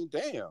 I mean,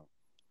 damn.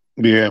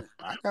 Yeah.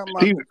 I got my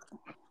Steve,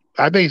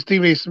 I think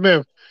Stephen A.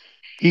 Smith,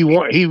 he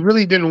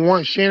really didn't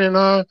want Shannon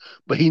on,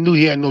 but he knew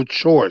he had no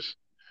choice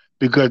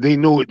because they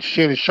knew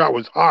Shannon Sharp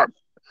was hot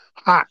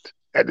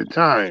at the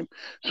time.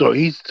 So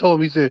he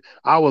told me, he said,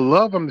 I would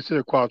love him to sit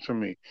across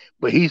from me.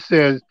 But he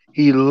says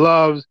he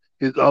loves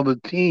his other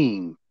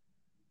team.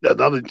 The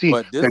other team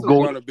But that goes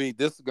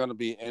this is gonna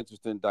be an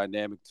interesting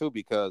dynamic too,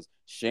 because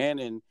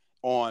Shannon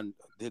on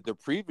the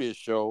previous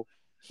show,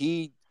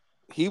 he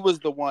was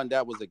the one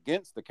that was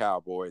against the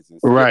Cowboys and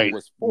Skip right,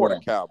 was for the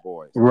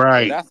Cowboys. So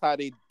right. that's how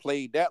they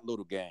played that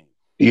little game.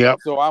 Yep.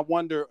 So I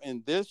wonder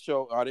in this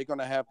show, are they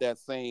gonna have that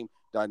same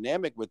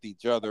dynamic with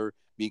each other?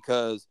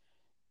 Because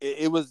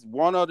it was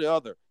one or the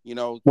other.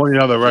 One or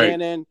the other,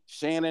 right.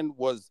 Shannon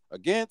was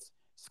against,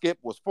 Skip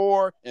was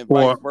for, and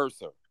Or vice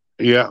versa.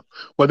 yeah.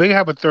 Well, they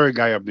have a third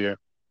guy up there.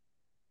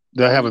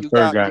 They I have mean, a you third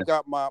got guy. you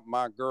got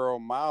my girl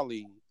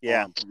Molly,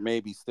 Yeah.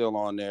 maybe still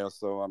on there.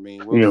 So I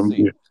mean, we'll Yeah,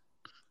 see. yeah.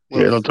 Yeah,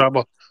 We'll see.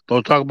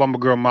 don't talk about my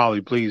girl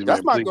Molly, please, That's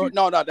man. my Please. girl.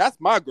 No, no, that's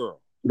my girl.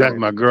 That's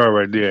my girl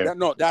right there.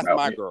 No, that's No,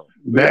 my girl.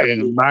 we That got is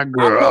two. my I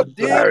girl. put I'm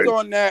dibs sorry.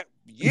 on that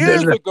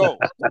years ago.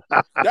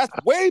 That's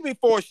way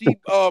before she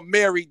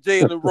married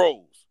Jalen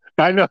Rose.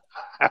 I know.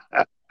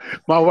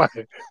 my wife,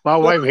 my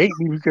wife hates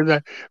me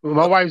because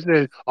my wife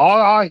says all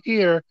I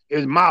hear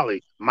is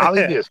Molly,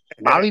 Molly this,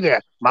 Molly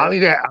that, Molly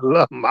that. I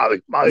love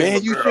Molly. Molly's my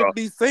Man, you girl. shouldn't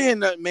be saying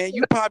that, man.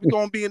 You probably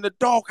gonna be in the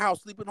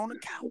doghouse sleeping on the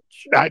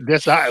couch.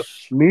 That's I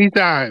many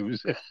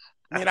times,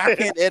 Man, I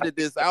can't edit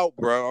this out,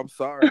 bro. I'm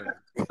sorry.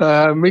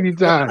 many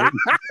times.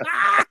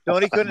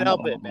 Tony couldn't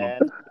help it, man.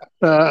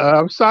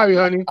 I'm sorry,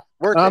 honey.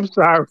 Worth I'm it.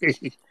 sorry.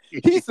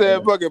 He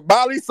said, "Fucking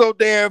Molly's so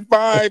damn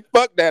fine.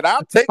 Fuck that.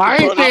 I'll take the I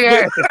ain't say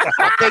punishment."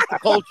 I'll take the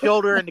cold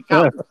shoulder and the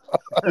couch.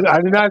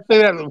 I did not say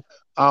that,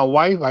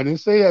 wife. I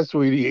didn't say that,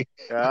 sweetie.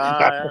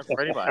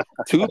 Pretty much.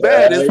 Too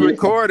bad it's You-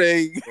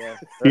 recording. Yeah.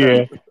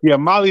 Yeah, yeah.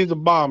 Molly is a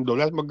bomb, though.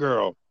 That's my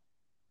girl.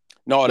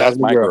 No, That's that's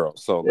my my girl. girl.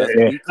 So let's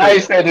Yeah. be I clear.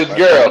 ain't said his Let's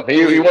girl. be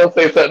He clear. want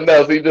to say something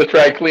else. He just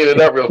try to clean it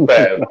up real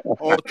fast.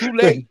 Oh, too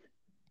late.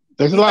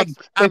 There's a He lot. likes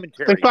There's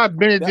commentary. a lot,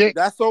 Benedict.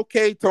 That's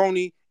okay,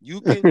 Tony.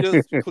 You can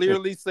just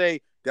clearly say,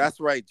 "That's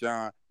right,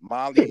 John.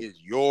 Molly is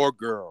your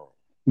girl."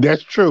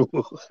 That's true.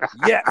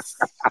 Yes,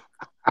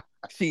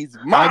 she's I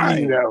give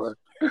you mine. that one.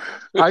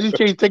 I just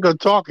can't take her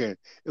talking. As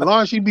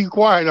long as she be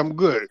quiet, I'm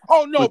good.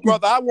 Oh no, But you,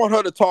 brother. I want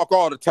her to talk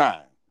all the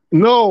time.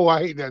 no,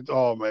 I hate that.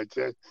 Oh man,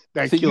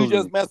 that See, you kills me.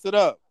 just messed it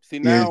up. See,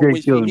 Yeah, now that when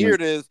she kills me. hear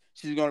this,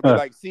 she's gonna be Uh,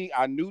 like, "See,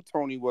 I knew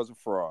Tony was a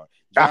fraud.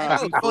 John,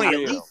 No, be for Tony, at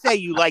real." least say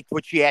you liked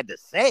what she had to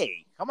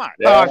say. Come on.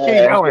 I can't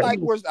Yeah. I help it. like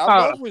where I Uh,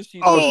 love when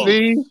she oh, talks.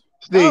 Jeez.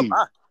 Steve, Come Steve,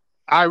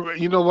 on.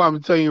 you know what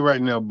I'm telling you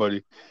right now,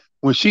 buddy.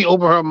 When she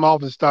opened her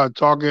mouth and started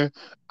talking,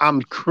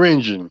 I'm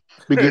cringing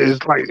because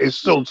it's like it's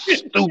so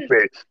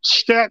stupid.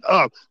 Shut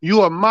up.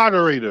 You a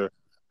moderator.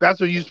 That's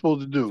what you're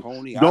supposed to do.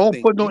 Tony, I Don't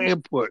think put no you.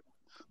 input.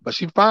 But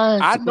she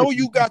fine. I know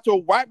you got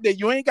your wife there.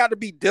 You ain't got to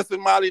be dissing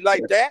Molly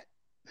like that.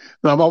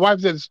 No, my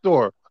wife's at the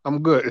store.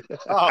 I'm good.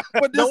 Oh,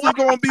 But no this is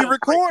wonder going to be you feel great.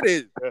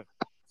 recorded.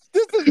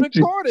 This is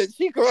recorded.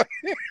 She going.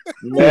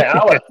 Man,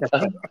 I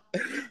was,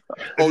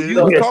 Oh,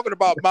 you was talking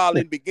about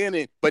Molly in the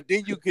beginning, but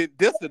then you get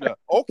dissing her.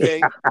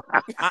 Okay,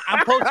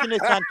 I'm posting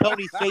this on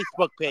Tony's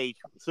Facebook page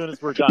as soon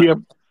as we're done. Yeah.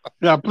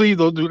 Now, please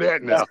don't do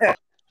that now.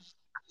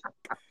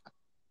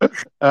 I'm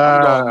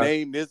gonna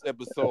name this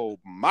episode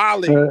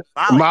Molly,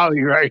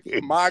 Molly, right?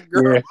 my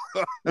girl.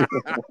 Yeah.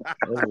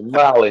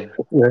 Molly.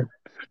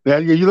 Yeah,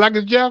 you like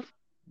it, Jeff?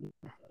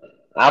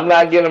 I'm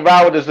not getting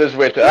involved with this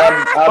situation.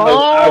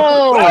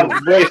 Oh! I'm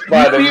graced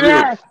by You the see youth.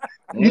 that?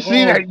 You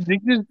see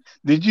that?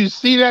 Did you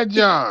see that,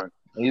 John?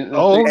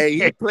 Oh, Hey,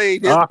 he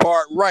played his Uh,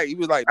 part right. He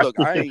was like, "Look,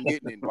 I ain't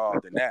getting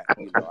involved in that.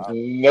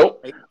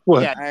 Nope.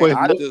 well, Yeah, well,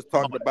 I just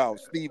talked about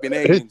Stephen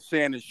A. and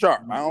Shannon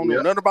Sharp. I don't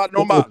know nothing about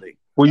no Molly."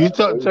 well, you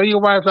tell your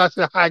wife I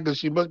said hi because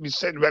she must be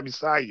sitting right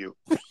beside you.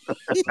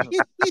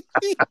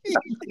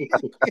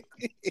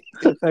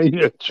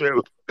 Yeah,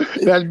 true.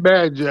 That's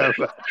bad, Jeff.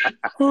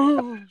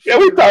 Yeah,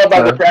 we talk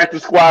about the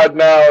practice squad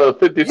now.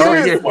 53.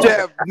 Yes, yeah. Come on.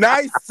 Jeff.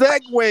 Nice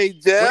segue, Way to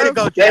Jeff.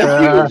 go,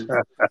 Jeff.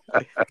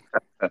 Thank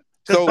you.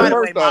 So By the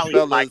way, first off,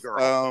 Molly's my fellas,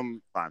 girl.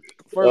 Fine.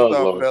 first Oh, off,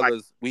 Lord.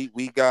 fellas, we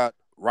got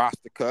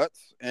roster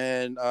cuts,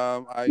 and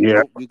I Yeah.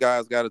 hope you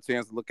guys got a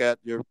chance to look at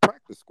your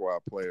practice squad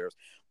players.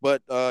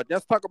 But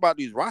let's talk about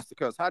these roster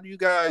cuts. How do you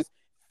guys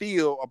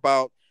feel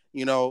about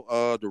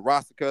the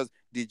roster cuts?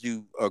 Did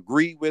you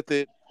agree with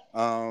it?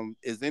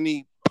 Is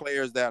any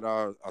players that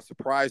are a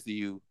surprise to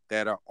you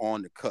that are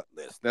on the cut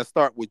list? Let's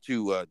start with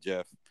you,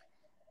 Jeff.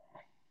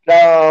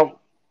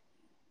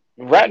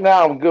 Right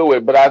now, I'm good with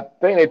it, but I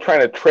think they're trying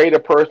to trade a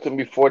person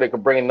before they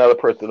can bring another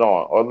person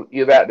on. Or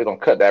either that, they're going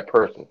to cut that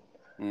person.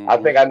 I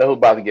think I know who's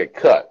about to get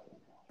cut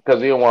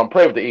because he don't want to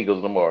play with the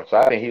Eagles no more. So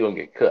I think he's going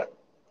to get cut.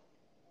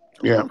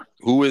 Yeah.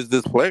 Who is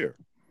this player?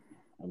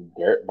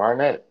 Garrett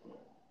Barnett.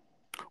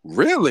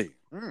 Really?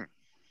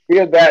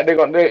 Yeah, that they're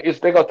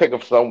gonna take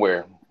him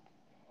somewhere.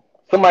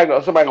 Somebody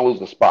gonna lose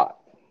the spot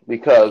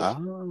because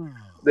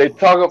they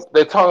talk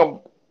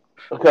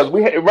because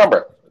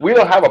remember we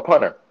don't have a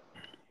punter.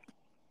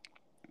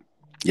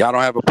 Y'all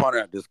don't have a punter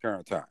at this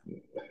current time.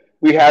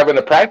 We have in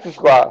the practice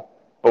squad,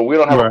 but we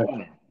don't have a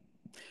punter.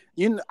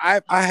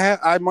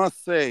 I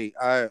must say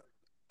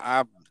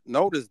I've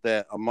noticed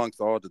that amongst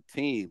all the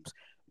teams,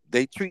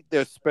 they treat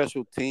their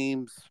special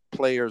teams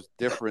players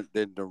different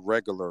than the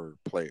regular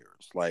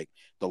players, like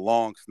the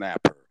long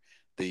snapper,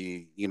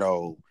 the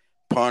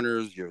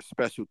punters, your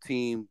special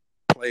team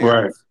players.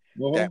 Right.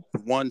 That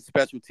one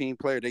special team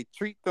player, they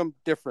treat them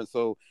different.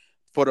 So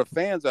for the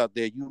fans out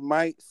there, you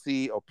might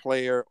see a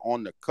player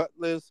on the cut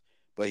list,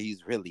 but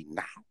he's really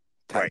not.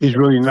 He's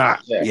really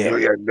not. Yeah.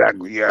 Yeah,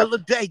 exactly. Yeah. But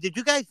look, hey, did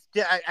you guys?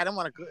 I don't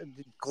want to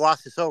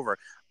gloss this over,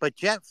 but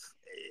Jeff,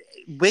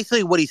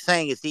 basically, what he's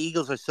saying is the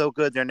Eagles are so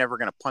good they're never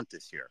going to punt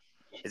this year.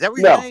 Is that what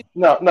you're saying?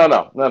 No. 20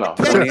 and 0.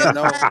 The Eagles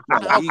No.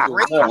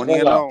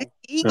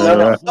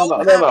 are so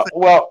confident.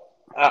 Well,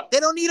 They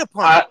don't need a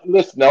punt.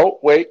 listen, no,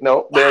 wait,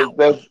 no.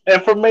 There's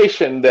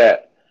information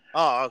that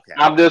Oh, okay.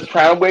 I'm just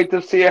trying to wait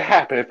to see it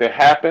happen. If it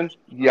happens,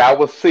 yeah, I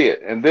will see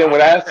it. And then All when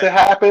that right.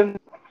 happens,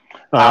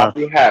 I'll Uh,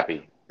 be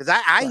happy. Because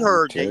I Trying to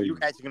heard tell that you you.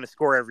 guys are going to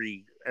score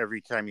every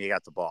time you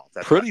got the ball.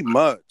 That's what. Pretty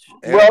much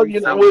Well, every you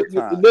know, single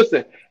time.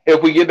 listen,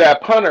 if we get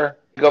that punter,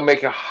 it's going to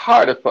make it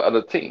harder for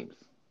other teams.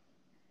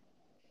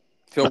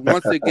 So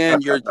once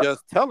again, you're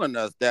just telling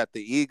us that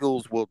the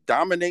Eagles will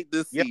dominate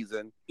this Yep.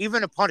 season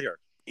Even a punter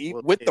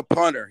will with be the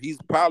punter. He's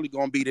probably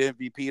going to be the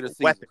MVP of the a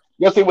season. weapon.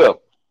 Yes, he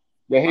will.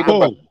 Yeah, he's a Wow. who?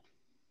 punter.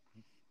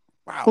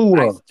 Wow, Who?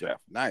 nice, Jeff.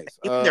 Nice.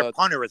 Even their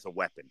punter is a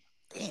weapon.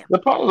 Damn. The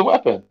punter's a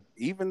weapon.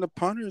 Even the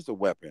punter is a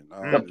weapon.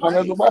 The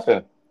punter's a Nice.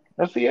 weapon.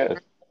 Yes, he is.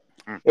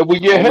 Mm. If we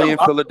get Only him, in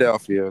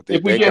Philadelphia,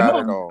 if we they get got it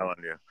him, all. Telling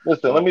you.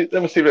 listen, let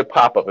me see if it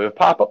pop up. If it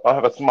pop up, I'll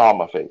have a smile on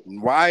my face.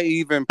 Why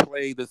even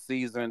play the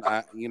season?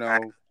 I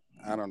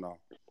don't know.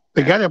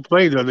 They got to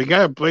play though. They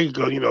got to play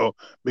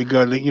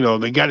because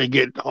they got to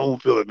get home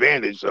field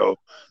advantage. So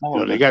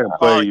Oh, they good got to God.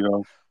 play.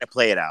 Oh, I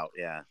play it out.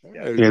 Yeah.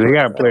 Yeah. Hey, Yeah, they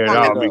got to but, play it Long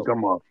out. I as mean, uh,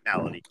 come on.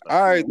 mentality. But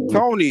all right,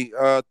 Tony,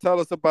 tell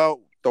us about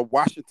the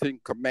Washington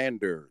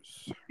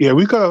Commanders. Yeah,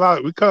 we cut a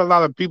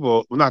lot of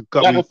people. Well, not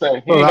cut. Nothing We to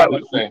say. He put a ain't lot. got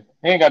nothing to say.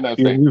 He ain't got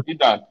nothing to Yeah, say. He's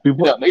done. we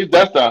He's done.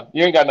 That's done.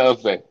 You ain't got nothing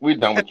to say. We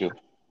done with you.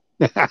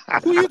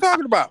 Who you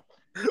talking about?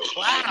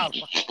 wow.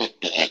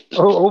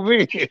 oh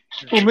me,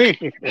 oh me.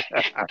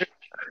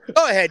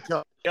 Go ahead,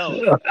 Tony. Go.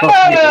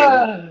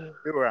 Yeah.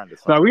 You were on to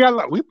Now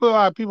something. we put a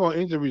lot of people on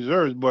injured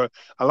reserves, but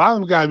a lot of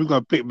them guys we're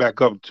gonna pick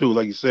back up too.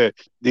 Like you said,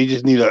 they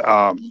just need to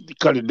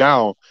cut it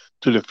down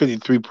to the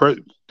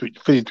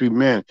 53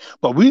 men.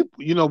 But we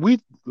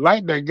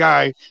like that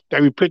guy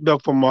that we picked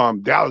up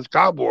from Dallas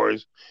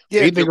Cowboys.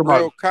 Yeah, They think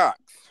about Jabril Cox.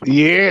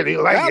 they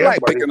like Yeah, I him,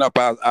 like but picking up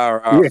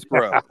our yeah,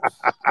 scrubs.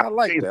 I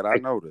like they that. I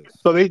like.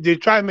 noticed. So they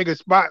try to make a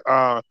spot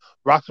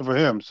roster for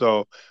him.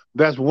 So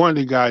that's one of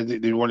the guys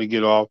that they want to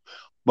get off.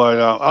 But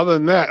other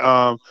than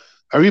that,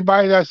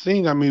 everybody that's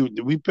seen, I mean,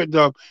 we picked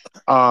up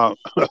one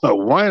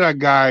of the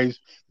guys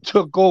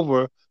took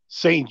over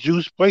St.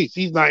 Jude's place.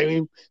 He's not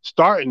even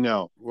starting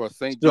now. Well,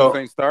 St. Juice So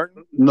ain't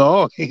starting.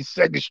 no, he's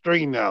second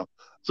string now.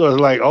 So it's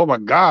like, oh my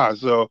God.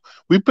 So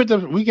we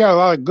got a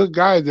lot of good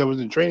guys that was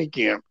in training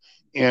camp.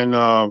 And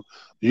I'm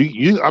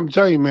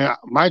telling you, man,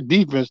 my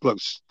defense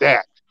looks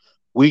stacked.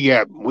 We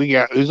got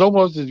it's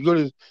almost as good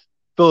as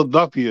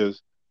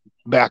Philadelphia's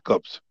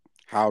backups.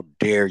 How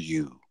dare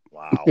you?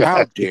 Wow.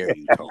 How dare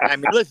you, I Tony?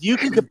 mean, listen, you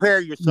can compare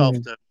yourself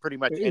to pretty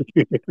much any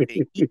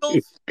the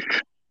Eagles.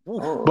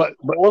 Oof. Oh, but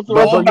but what's, but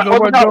what's, but the, you know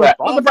what's the what, problem with Joe? that?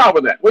 What's the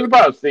problem with that? What's the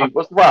problem, Steve?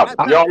 What's the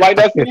problem? You don't like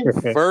that,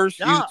 Steve? First,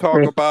 you No.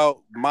 talk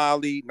about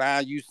Molly. Now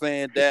you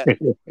saying that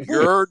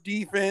your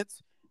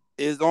defense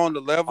is on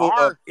the level of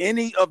Our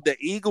any of the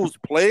Eagles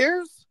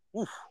players?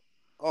 oof,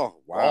 Oh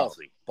wow!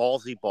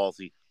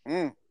 ballsy.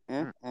 Mm,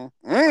 mm, Mm. mm,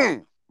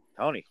 mm.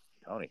 Tony,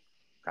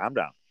 calm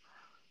down.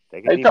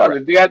 Take a Hey, deep breath.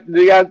 Tony,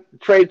 do you got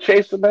trade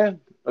Chaser, man?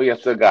 Oh, yeah,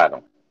 still got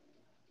him.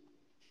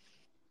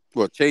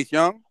 What, Chase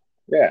Young?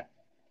 Yeah.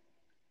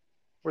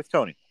 Where's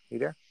Tony? You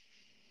there?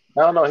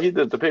 No, he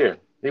disappeared.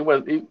 He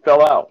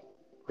fell out.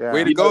 Way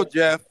Yeah. to He go, know,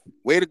 Jeff.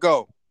 Way to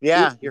go.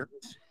 Yeah. You're.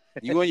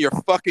 You and your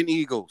fucking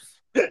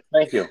Eagles.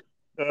 thank you.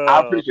 I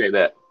Uh, appreciate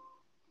that.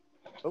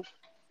 oh,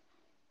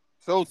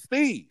 So,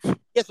 Steve,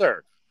 yes,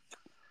 sir.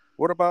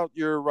 what about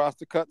your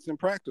roster cuts and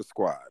practice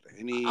squad?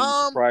 Any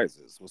Um,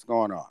 surprises? What's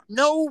going on?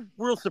 no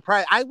real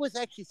surprise. I was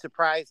actually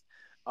surprised.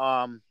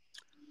 Um,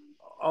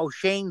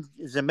 Shane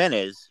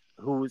Zimenez,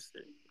 who's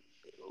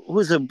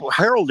a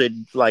heralded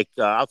like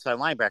outside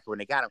linebacker when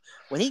they got him.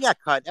 When he got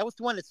cut, that was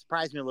the one that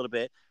surprised me a little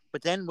bit.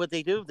 But then what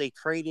they do, they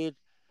traded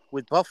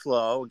with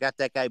Buffalo and got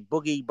that guy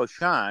Boogie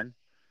Bashan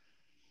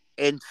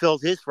and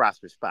filled his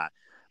roster spot.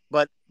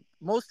 But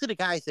most of the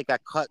guys that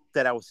got cut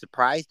that I was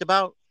surprised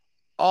about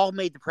all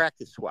made the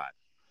practice squad.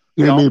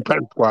 They Yeah, all, me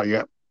practice squad.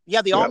 Yeah,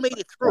 yeah, they yeah, all made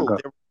it through.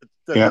 okay,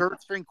 The yeah. third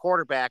string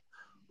quarterback,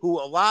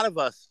 who a lot of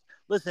us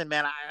listen,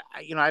 man.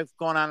 I've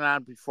gone on and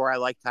on before. I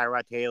like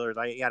Tyrod Taylor.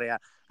 Yada yada.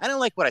 I didn't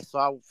like what I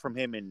saw from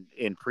him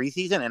in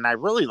preseason, and I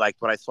really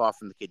liked what I saw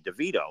from the kid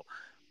DeVito.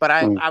 But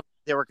Mm.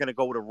 they were going to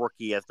go with a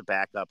rookie as the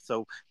backup.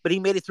 So, but he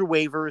made it through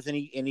waivers, and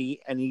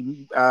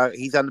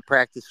he's on the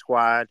practice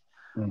squad.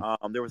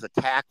 Mm. There was a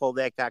tackle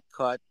that got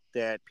cut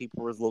that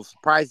people were a little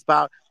surprised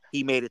about.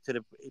 He made it to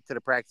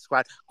the practice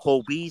squad.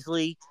 Cole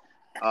Beasley,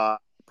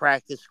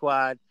 practice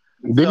squad.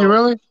 Did you So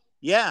really?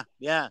 yeah.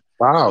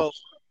 Wow. So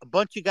a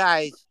bunch of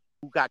guys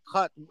who got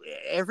cut.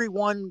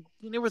 Everyone,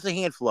 there was a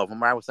handful of them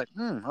where I was like,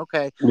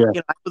 okay.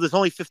 Yeah. There's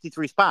only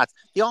 53 spots.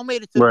 They all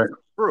made it Right.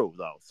 through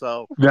though.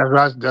 So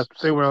That's the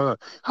same way.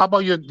 How about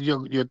your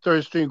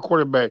third string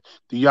quarterback?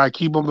 Do y'all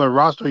keep him on the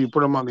roster or you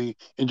put him on the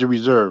injury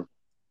reserve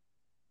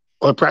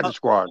or uh, practice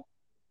squad?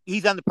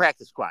 he's on the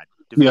practice squad.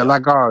 Yeah, DeVito.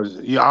 like ours.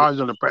 Yeah, ours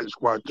on the practice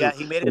squad too. Yeah,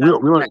 he made it We, on the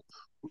we, practice.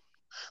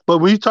 but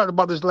we talked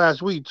about this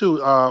last week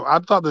too. I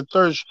thought the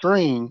third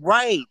string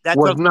Right. That's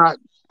was a not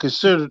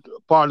considered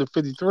part of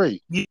the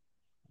 53.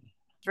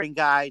 string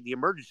guy, the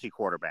emergency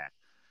quarterback.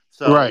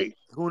 So Right.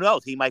 who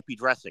knows? He might be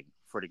dressing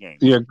for the games.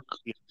 Yeah.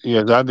 Yeah.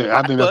 Yeah. I think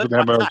that's Good. what Why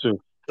happened not? too.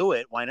 Do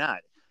it. Why not?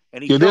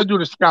 And he Yeah, they'll showed. do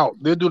the scout.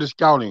 They'll do the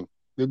scouting.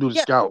 They do the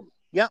Yeah. scout.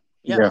 Yeah.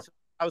 Yeah, Yeah. so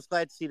I was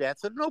glad to see that.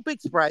 So no big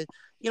surprise.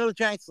 The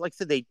Giants, like I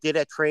said, they did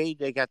a trade.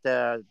 They got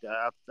the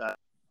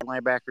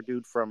linebacker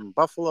dude from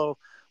Buffalo,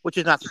 which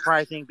is not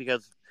surprising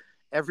because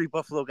every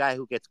Buffalo guy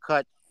who gets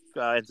cut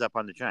ends up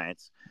on the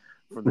Giants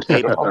from the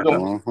day before.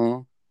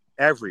 Mm-hmm.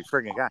 Every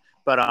friggin' guy.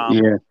 But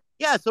Yeah.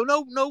 yeah. So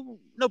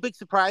no big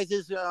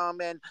surprises.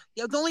 And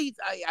the only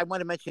I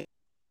want to mention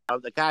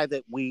the guy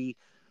that we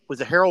was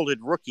a heralded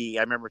rookie.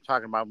 I remember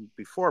talking about him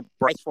before.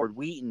 Bryce Ford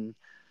Wheaton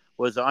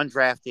was an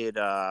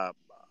undrafted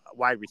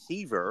wide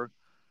receiver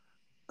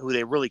who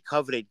they really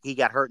coveted. He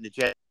got hurt in the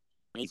Jets.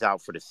 He's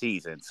out for the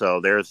season.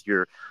 So there's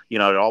your, it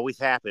always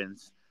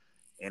happens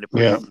in the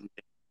Yeah. preseason.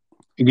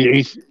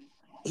 The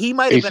He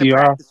might have been a ACR.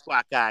 practice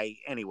squad guy,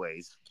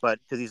 anyways, but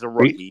because he's a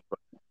rookie.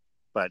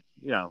 But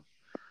the,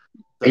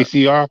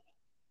 ACR.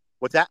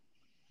 what's that?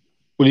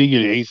 What do you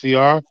get?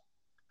 ACR.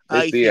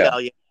 ACL.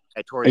 ACL. Yeah,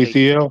 I tore his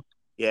ACL. ACL.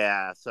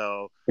 Yeah,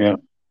 so Yeah.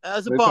 that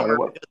was a They told me bummer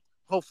what? because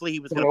hopefully he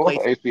was I going mean, to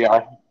what's play.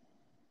 ACI?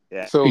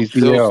 Yeah. So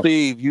ACL.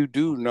 Steve, you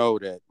do know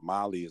that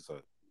Molly is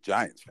a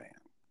Giants fan.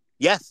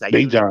 Yes, I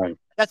Big do. time.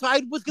 That's why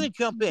I was going to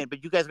jump in,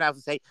 but you guys are going to have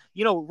to say,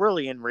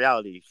 really, in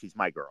reality, she's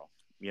my girl.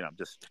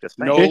 Just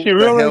saying. No, Is she the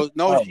really? hell,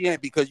 no, Oh. she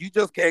ain't, because you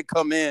just can't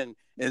come in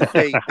and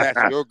say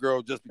that's your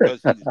girl just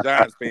because she's a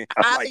Giants fan.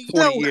 Like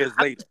 20 years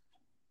later,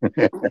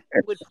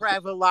 would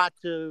have a lot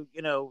to,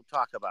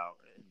 talk about.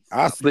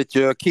 I slit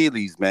your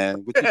Achilles,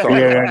 man. What you talking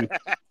Yeah.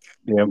 about?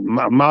 Yeah.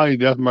 Molly,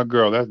 that's my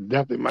girl. That's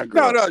definitely my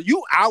girl. No,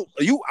 you out.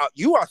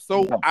 You are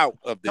so No. out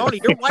of this. Tony,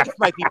 your wife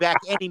might be back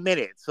any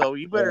minute, so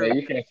you better. Yeah,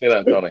 you can't say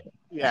that, Tony.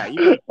 Yeah, you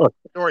better get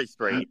the story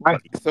straight. I,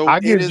 So I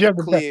it get is Jeff to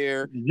back,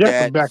 clear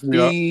Jeff to that back me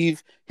up.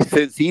 Steve,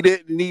 since he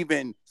didn't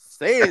even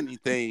say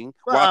anything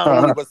while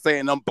Well, Tony was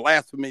saying them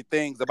blasphemy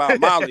things about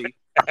Molly,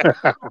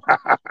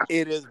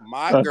 it is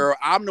my girl.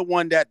 I'm the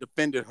one that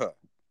defended her.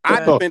 I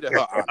Uh, defended her.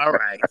 Honor. all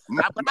right.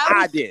 But I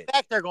I was did.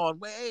 back there going,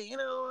 wait,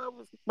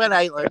 but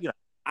I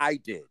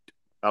did.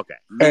 okay.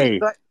 Hey,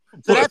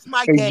 So that's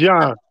my hey, take.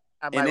 John.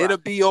 on my And it'll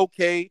rock. be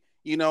okay.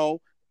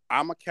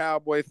 I'm a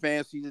Cowboy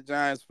fan. She's a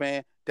Giants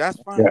fan. That's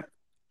fine. Yeah.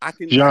 I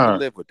can John.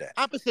 live with that.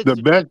 Opposites The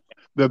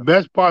attract.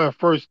 best part of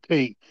first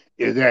take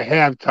is at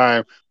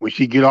halftime when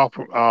she get off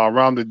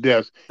around the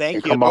desk Thank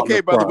and you. come out in Okay,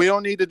 the brother, front. we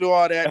don't need to do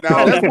all that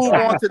now. Let's move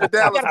on to the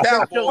Dallas Gotta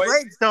stretch those Cowboys.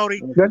 legs,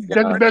 Tony. That's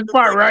the best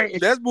part,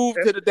 right? Let's move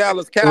to the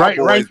Dallas Right,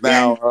 Cowboys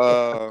now. Steve?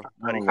 Oh,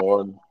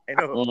 Lord. I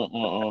know what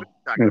Mm-mm-mm. you're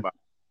talking about.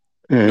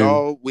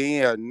 No,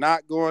 we are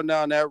not going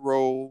down that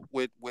road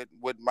with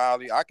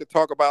Molly. I could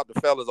talk about the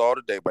fellas all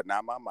day, but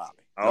not my Molly.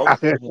 No.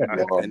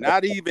 Oh, And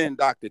not even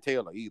Dr.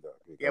 Taylor either.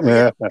 yeah, we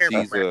have to be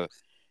She's careful.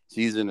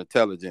 she's an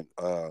intelligent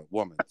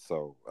woman.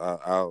 So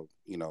I'll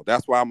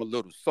that's why I'm a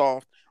little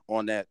soft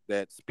on that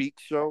Speak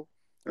show.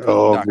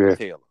 Oh, Dr.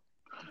 okay. Taylor,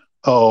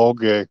 Oh,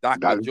 okay. Dr.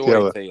 Dr.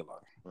 Joy Taylor.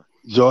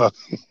 Joy.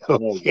 Oh,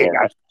 Okay.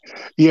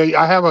 Lord.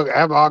 I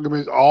have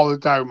arguments all the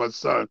time with my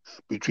son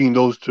between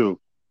those two.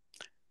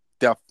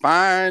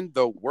 Define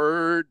the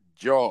word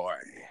joy.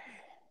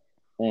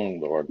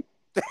 Lord.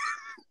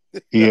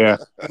 Yeah,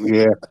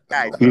 yeah,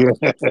 Guys, yeah.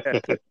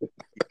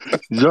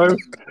 Joy,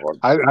 Lord.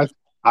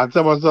 I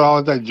tell my son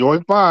all the time, Joy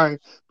fine,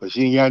 but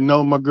she ain't got to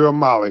know my girl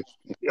Molly.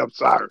 I'm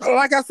sorry.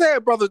 Like I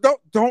said, brother,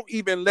 don't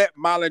even let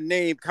Molly's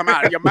name come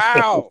out of your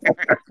mouth.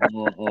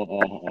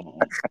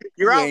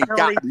 you're You out, ain't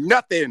Tony. got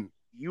nothing.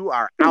 You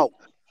are out.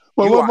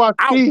 Well, You what are about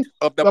out Steve?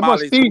 of the What about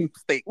Molly Steve?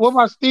 sweepstakes. What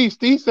about Steve?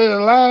 Steve said it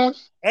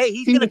last. Hey,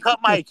 he's gonna cut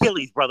my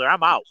Achilles, brother.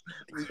 I'm out.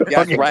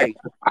 That's right.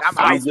 I'm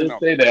I out. Slicing did them.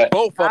 say that.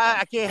 Both of them.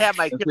 I can't have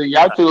my And Achilles see,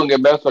 y'all cut. two gonna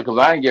get messed up because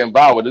I ain't getting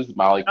involved with this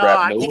Molly No, crap.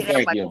 I No, can't have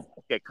thank my you.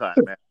 get cut,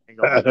 man. Ain't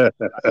gonna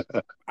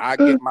be. I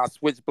get my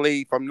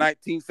switchblade from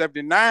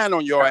 1979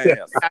 on your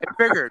ass. I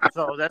figured,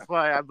 so that's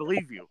why I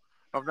believe you.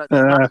 It's not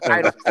an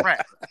idle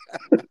threat.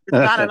 It's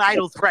not an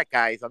idle threat,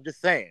 guys. I'm just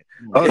saying.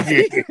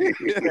 Okay.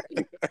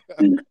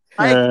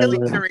 My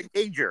Achilles are in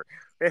danger.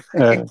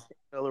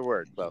 Another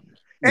word. So,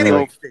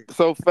 anyway,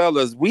 So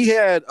fellas, we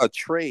had a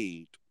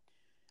trade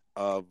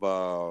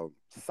of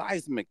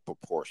seismic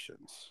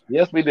proportions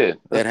Yes, we did.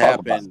 that Let's talk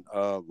about it.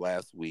 happened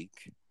last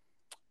week.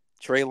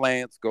 Trey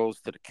Lance goes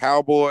to the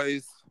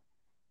Cowboys,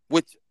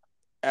 which,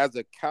 as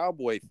a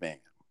Cowboy fan,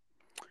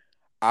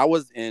 I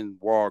was in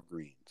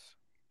Walgreens,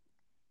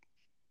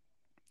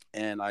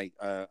 and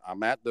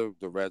I'm at the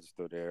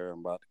register there. I'm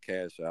about to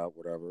cash out,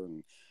 whatever,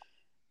 and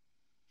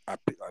I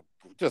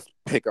just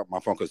pick up my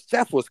phone because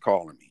Jeff was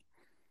calling me,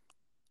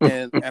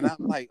 and I'm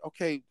like,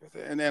 okay,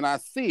 and then I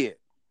see it,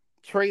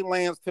 Trey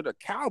Lance to the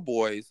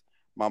Cowboys.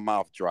 My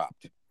mouth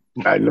dropped.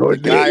 I know The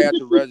it guy did. at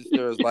the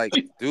register is like,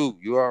 dude,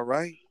 you all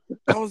right?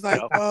 I was like,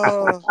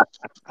 no.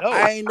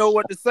 I ain't know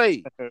what to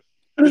say.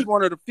 It's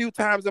one of the few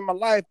times in my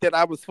life that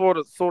I was sort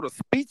of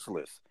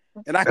speechless,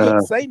 and I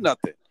couldn't say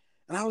nothing.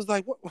 And I was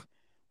like, what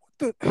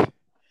the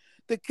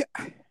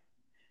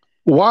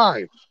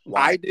Why?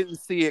 I didn't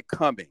see it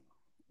coming.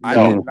 I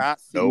No. did not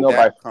see Nobody,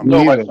 that coming. Me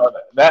nobody either. saw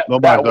that.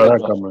 Nobody That saw that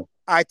was coming.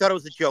 I thought it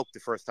was a joke the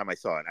first time I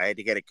saw it. I had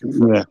to get it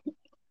confirmed. Yeah,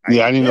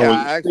 yeah. I didn't know. Yeah, It,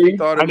 I actually See,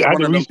 thought I it was had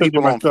one to of them research it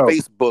people on myself.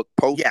 Facebook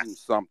posting Yes.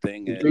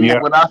 something. And see, Yeah.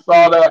 when I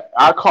saw that,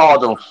 I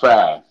called them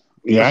fast.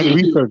 Yeah, I That's had to what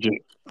you research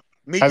it.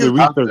 Me I had to too.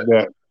 I research said,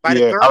 that. By the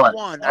Yeah, third I like,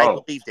 one, I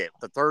oh, believed it.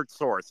 The third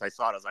source, I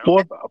saw it. I was like,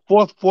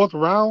 okay. fourth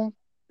round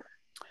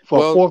for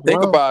a Well, fourth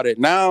think round. about it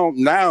now.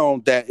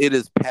 Now that it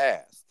is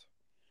passed,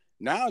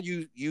 now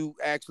you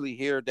actually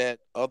hear that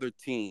other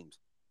teams,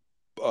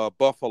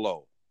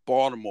 Buffalo,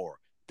 Baltimore,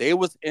 they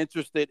was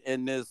interested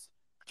in this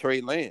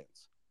Trey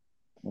Lance.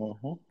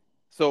 hmm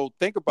So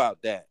think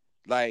about that.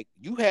 Like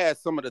you had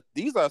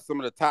these are some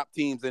of the top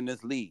teams in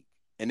this league,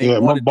 and they Yeah,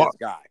 wanted this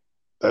guy.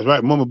 that's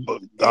right. Remember,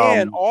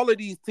 And all of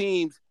these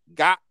teams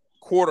got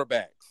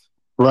quarterbacks.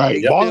 right. They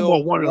yep. still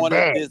Baltimore wanted him wanted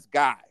bad. this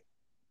guy.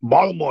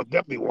 Baltimore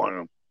definitely wanted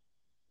him.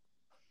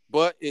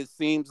 But it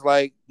seems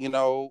like they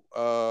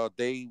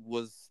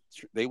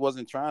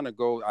wasn't trying to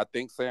go. I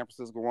think San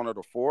Francisco wanted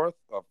a fourth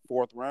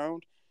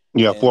round,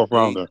 Yeah, and fourth they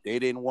rounder. they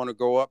didn't want to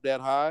go up that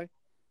high.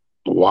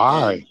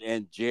 Why?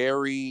 And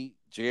Jerry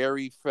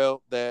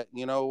felt that and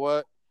you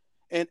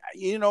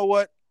know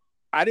what,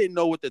 I didn't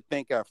know what to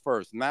think at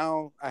first.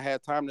 Now I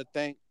had time to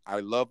think. I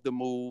love the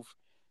move.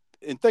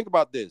 And think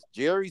about this.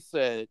 Jerry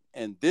said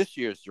in this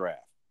year's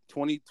draft,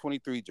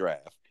 2023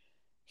 draft,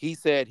 he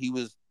said he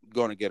was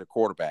going to get a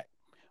quarterback.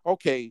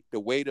 Okay, the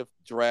way the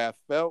draft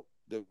felt,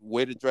 the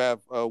way the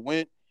draft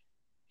went,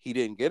 he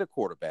didn't get a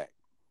quarterback.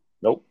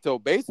 Nope. So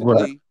Right.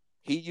 basically,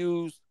 he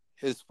used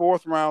his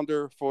fourth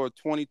rounder for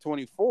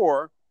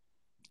 2024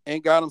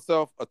 and got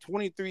himself a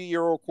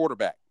 23-year-old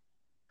quarterback.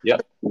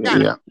 Yep.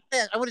 John, Yeah.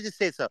 I want to just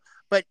say so.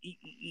 But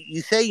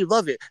you say you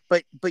love it,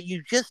 but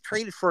you just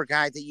traded for a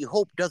guy that you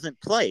hope doesn't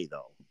play,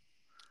 though.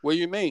 What do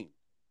you mean?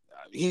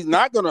 He's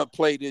not going to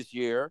play this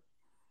year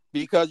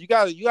because you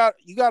got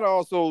to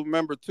also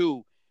remember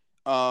too.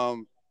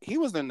 He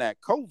was in that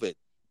COVID,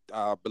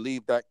 I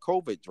believe that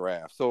COVID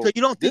draft. So So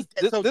you don't this think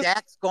that? this So this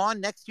Dak's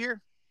gone next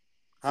year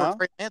for huh?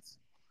 Trey Lance?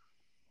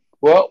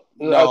 Well,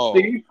 No,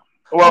 Steve.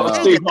 Well, I'm saying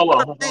no, Steve, that. That's hold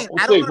what I'm saying. on.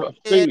 I don't Steve,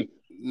 understand. Steve,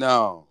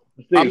 no.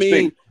 I Steve,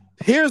 mean,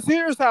 Steve.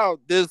 here's how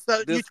this So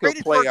you this could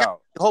traded for a play guy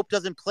out. you hope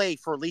doesn't play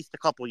for at least a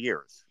couple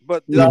years.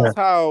 But this Yeah. is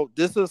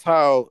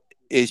how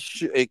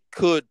it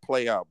could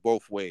play out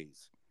both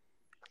ways.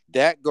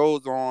 That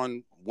goes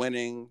on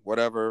winning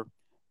whatever.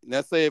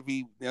 Let's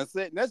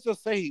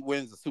just say he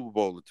wins the Super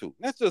Bowl or two.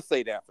 Let's just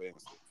say that for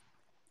instance.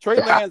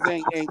 Trey Lance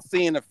ain't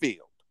seeing the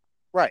field.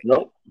 Right.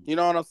 Nope. You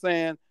know what I'm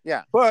saying?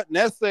 Yeah. But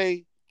let's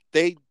say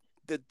the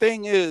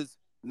thing is,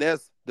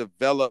 let's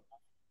develop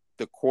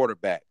the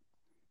quarterback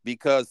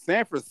because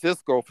San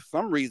Francisco, for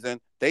some reason,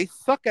 they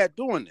suck at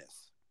doing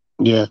this.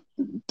 Yeah.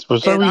 For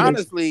some And reason.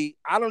 honestly,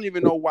 I don't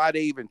even know why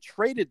they even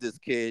traded this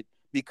kid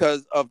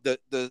because of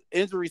the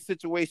injury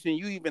situation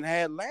you even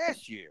had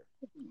last year.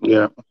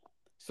 Yeah.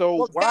 So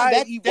Well, John,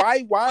 that's why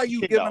the are you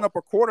question giving though. up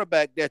a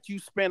quarterback that you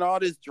spent all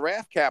this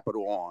draft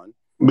capital on?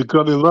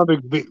 Because they love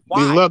it. They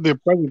Why? love their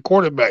present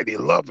quarterback. They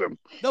love him.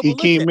 No, He but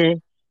listen. came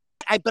in.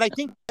 But I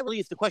think that really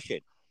is the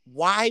question.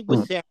 Why was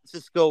mm, San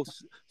Francisco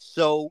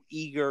so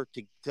eager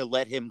to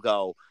let him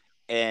go?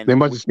 They And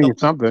must we have seen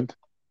something.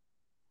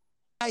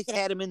 guys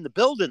had him in the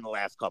building the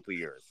last couple of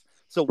years.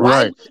 So why?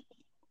 Right.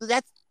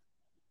 That's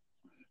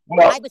why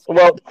Well, was San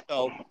well,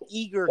 Francisco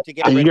eager to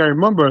get And you rid of gotta him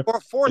remember, for a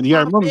and fourth you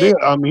gotta round remember pick?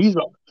 there. I mean,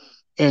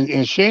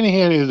 and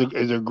Shanahan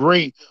is a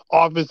great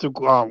offensive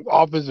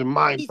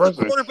mind He's the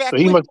person. quarterback So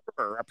he must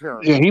whisperer, yeah,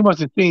 apparently. he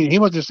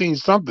must have seen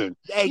something.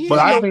 He But ain't I no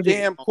Exactly. think that,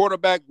 damn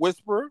quarterback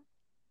whisperer.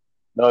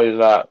 no, he's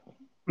not.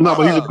 no,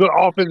 but he's a Uh, good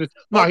offensive.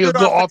 No, Oh, he's a good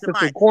good offensive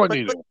offensive mind.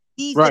 coordinator. But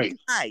he's the Right.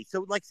 guy.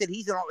 So, like I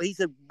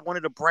said, one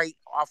of the bright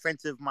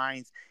offensive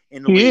minds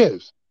in the He league.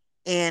 is.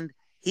 And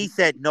he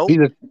said, nope, He's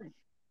a who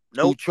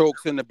nope.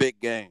 chokes in the big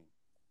game?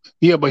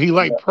 yeah, but he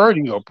liked Yeah.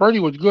 Purdy. Purdy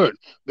was good.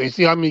 They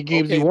see how many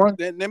games he Okay, won.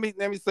 then let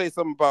me say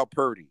something about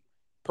Purdy.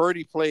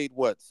 Purdy played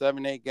what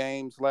 7-8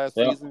 games last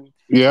Yeah. season,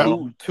 Yeah, two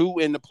Mhm. two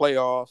in the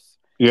playoffs.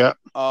 yeah,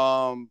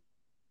 Um,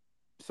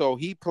 so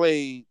he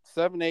played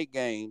 7-8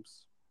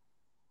 games.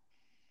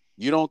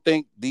 You don't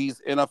think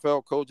these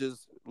NFL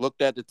coaches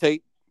looked at the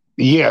tape?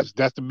 yes.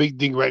 That's the big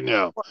thing right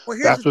now. Well,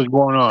 here's That's the what's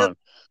going thing. on.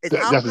 Is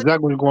That's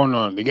exactly what's going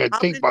on. They got how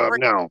tape can about him Trey,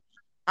 now.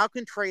 how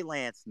can Trey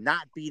Lance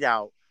not beat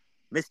out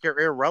Mr.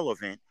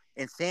 Irrelevant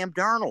and Sam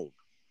Darnold?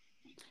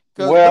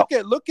 Because Well,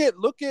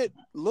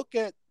 look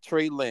at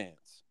Trey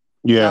Lance.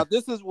 Yeah, Now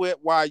this is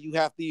why you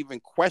have to even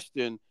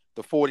question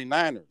the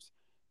 49ers.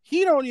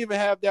 He don't even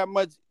have that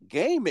much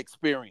game He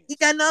experience.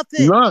 got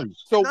nothing. none,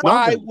 So Nothing.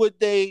 why nothing. would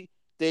they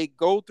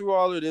go through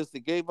all of this? They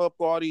gave up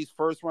all these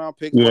first round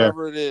picks, Yeah,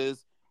 whatever it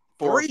is,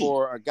 for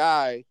Three. a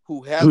guy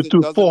who he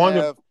threw doesn't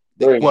 400. have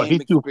the very What he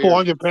game threw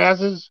 400 experience.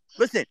 passes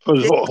Listen, for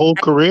his whole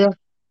career.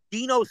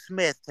 Geno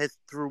Smith has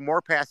threw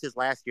more passes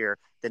last year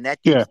than that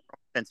Yeah, dude's thrown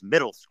since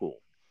middle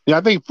school. yeah.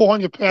 I think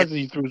 400 And passes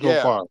he threw so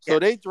Yeah. far. yeah, So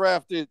they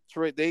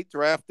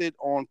drafted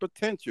on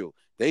potential.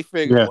 They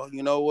figured, Yeah, well,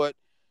 you know what?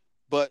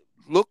 But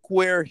look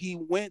where he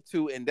went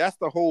to, and that's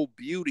the whole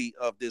beauty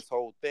of this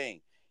whole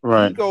thing. He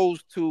right.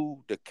 goes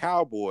to the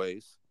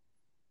Cowboys.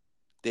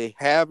 They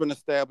have an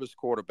established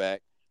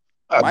quarterback.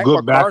 A Mike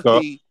good backup.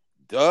 McCarthy,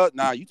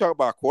 now you talk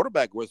about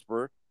quarterback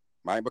whisperer,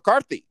 Mike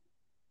McCarthy.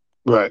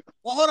 Right.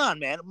 Well, hold on,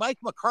 man. Mike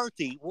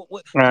McCarthy.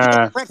 He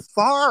had Uh, Brett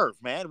Favre,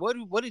 man.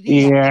 What did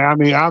he have? yeah. I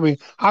mean,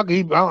 how can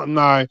he? I don't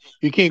know.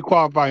 You can't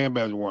qualify him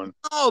as one.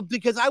 Oh,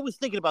 because I was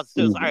thinking about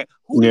this. All Mm. right,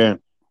 who did Yeah.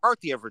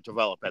 McCarthy ever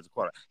develop as a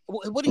quarterback?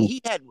 What did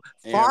he had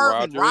Aaron Favre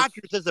and Rodgers.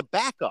 Rodgers as a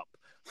backup?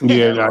 Yeah.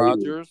 Aaron Nah,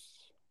 Rodgers.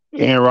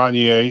 Aaron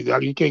Rodgers. Yeah.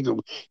 You can't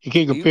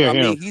compare I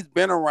him. mean, he's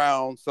been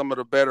around some of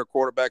the better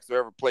quarterbacks who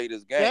ever played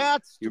his game.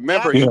 You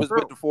remember, That's he Yeah. was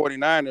with true. the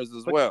 49ers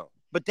as well.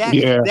 But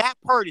Yeah. that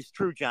part is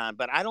true, John.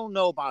 But I don't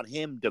know about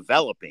him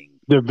developing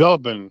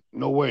Developing.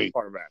 No way.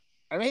 quarterback.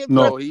 I mean, Brett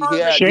No. Oh, Favre and he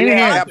had Shanahan.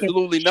 Rodgers.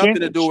 absolutely nothing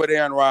to Shan, do with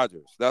Aaron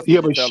Rodgers. That's what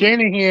yeah, you're but telling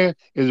me. Shanahan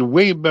is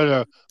way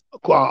better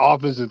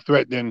offensive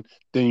threat than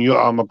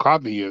your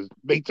McCarthy is.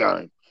 Big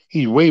time.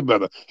 He's way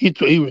better. He.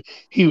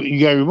 You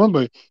gotta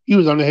remember, he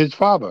was under his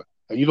father,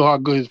 and you know how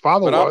good his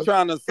father But I'm was.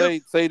 trying to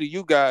say to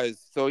you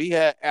guys, so he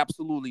had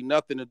absolutely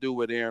nothing to do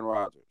with Aaron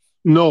Rodgers.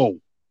 No.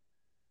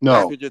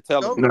 That's No. what you're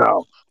telling me.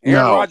 No.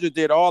 Aaron No. Rodgers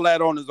did all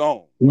that on his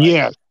own, right?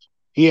 Yes.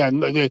 Yeah.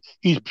 No,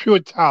 he's pure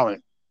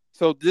talent.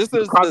 So this is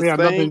the McCarthy had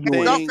nothing same to do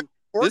with it. Offensive thing. This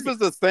coordinator. is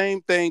the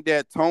same thing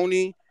that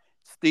Tony,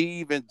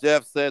 Steve, and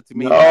Jeff said to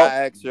me when No,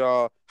 I asked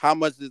y'all how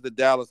much is the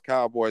Dallas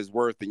Cowboys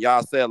worth, and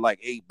y'all said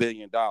like $8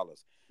 billion.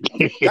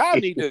 Y'all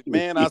need to,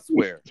 man. I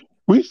swear.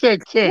 We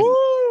said 10.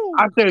 Woo,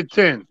 I said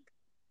 10.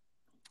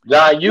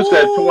 John, you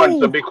said 20,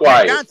 so woo, be Yeah,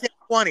 quiet. John said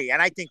 20,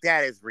 and I think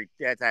that's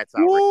outrageous.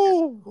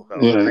 woo.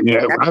 So Yeah,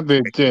 yeah. that, I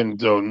said 10.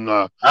 So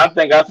no. I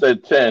think I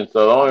said 10,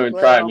 so don't I'm even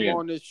glad try I'm me.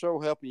 on this show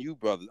helping you,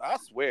 brothers. I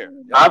swear,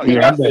 I y'all think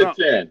Yeah, I got said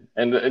something.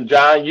 10. And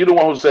John, you the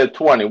one who said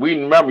 20. We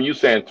remember you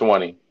saying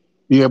 20.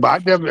 yeah, but I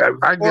or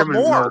definitely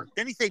know. more.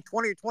 Then he say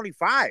 20 or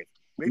 25,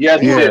 maybe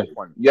Yes, he more Yeah, than did.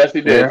 20. Yes,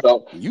 he did. yeah.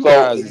 You So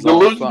guys is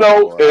on something,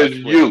 delusional boy. I is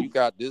swear. You you.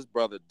 got this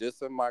brother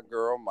dissing my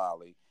girl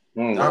Molly.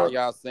 Now Mm.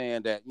 y'all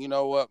saying that, you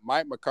know what?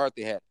 Mike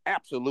McCarthy had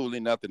absolutely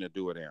nothing to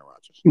do with Aaron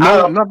Rodgers. I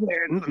No, don't. nothing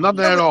No,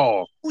 at but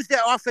all. who's the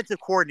offensive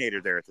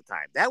coordinator there at the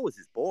time? That was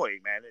his boy,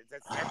 man.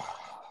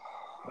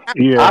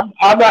 Yeah,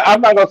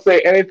 I'm not gonna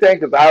say anything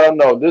because I don't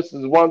know. This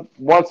is one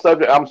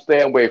subject I'm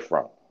staying away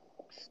from.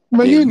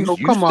 but Yeah, you you know,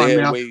 you come on stay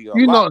now. away a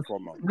You lot know,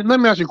 from him. let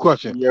me ask you a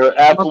question. You're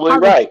absolutely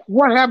McCarthy, right.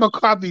 what had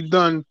McCarthy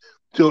done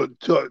to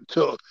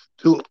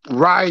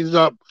rise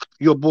up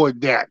your boy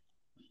Dak?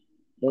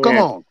 Come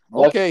Yeah, on,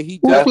 that's Okay, he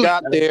who just that's took?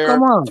 got Come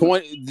there. on,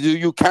 20. Do you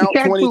you count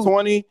can't do.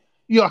 2020?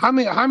 Yo, how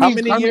many, how How many,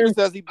 many how many, years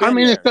has he how been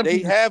many there? They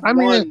interceptions? have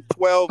won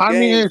 12 How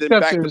many games in interceptions?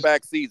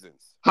 back-to-back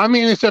seasons. How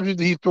many interceptions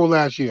did he throw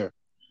last year?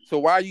 So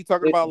why are you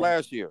talking about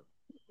last year?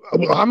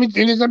 How many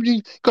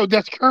interceptions? Because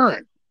that's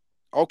current.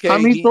 How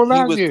Okay, many he throw he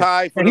last was year?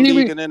 tied for And the he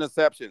league even in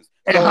interceptions.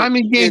 and how So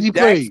many games he in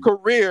Dak's played?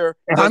 career,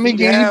 And how does many he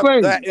games he have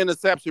played? that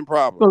interception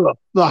problem?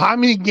 Look, how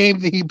many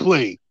games did he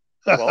play?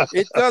 Well,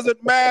 It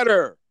doesn't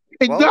matter.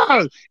 It well,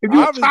 does. If you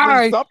Obviously,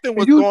 tie, something if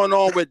was you going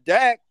on with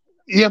Dak.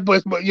 yeah,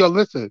 but yo,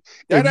 listen.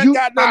 That If ain't you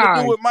got nothing to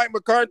do tie, with Mike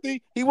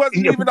McCarthy. He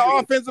wasn't yeah, even the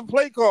offensive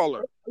play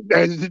caller.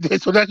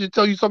 so that should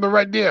tell you something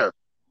right there.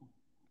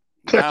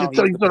 That Now should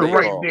tell he's you the something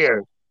play right caller.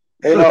 there.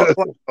 you so know.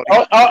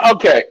 Cody,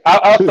 Okay,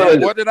 I'll And say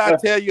what did I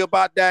this. tell you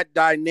about that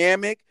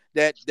dynamic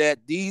that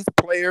these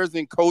players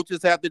and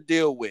coaches have to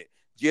deal with?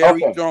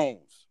 Jerry Okay.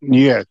 Jones.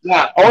 Yeah.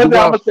 Now, only thing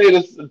I'm Well, gonna say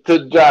this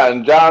to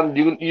John. John,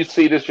 you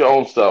see this your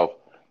own self.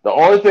 The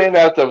only thing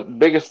that's the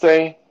biggest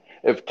thing,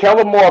 if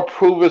Kellen Moore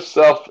prove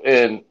himself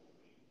in,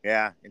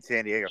 yeah, in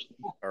San Diego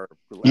or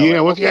LA.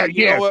 yeah. What's Okay, that?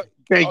 you know Yeah. what?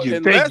 Thank you.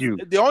 Thank Unless you.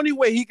 the only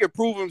way he could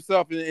prove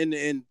himself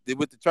in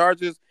with the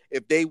Chargers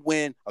if they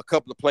win a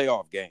couple of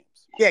playoff games.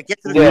 Yeah,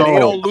 get to the yeah, If they Super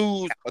Bowl. No,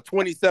 don't lose a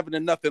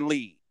 27-0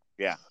 lead.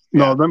 Yeah,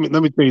 no. yeah. Let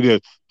me tell you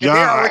this, And John.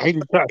 they're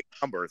already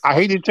numbers. I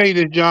hate to tell you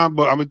this, John,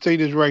 but I'm gonna tell you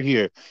this right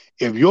here.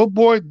 If your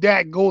boy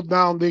Dak goes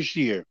down this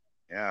year,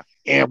 Yeah.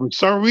 and for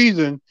some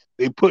reason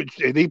they put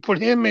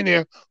him in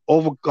there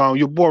over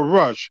your boy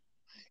Rush,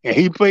 and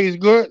he plays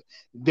good,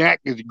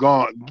 Dak is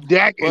gone.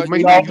 Dak is But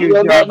may no, not get his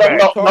no, no, job no, you back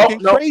no, no, talking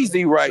no,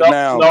 crazy right no,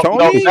 now, no, no.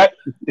 Tony. That,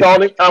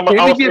 Tony, if he I'm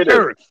gonna say gets this.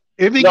 hurt.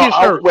 If he No, gets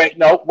hurt, wait,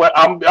 no. Well,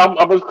 I'm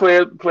just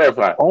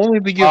clarifying. only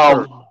if he gets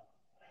hurt.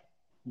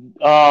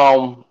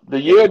 The Yeah,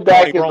 year Tony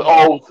Dak is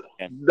Romo. old,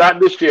 not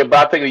this year,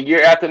 but I think the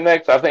year after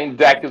next, I think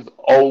Dak is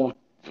owed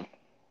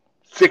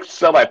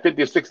sell like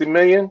 50 or 60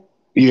 million.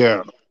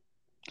 Yeah,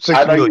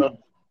 I 60 know you. million.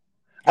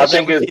 I He'll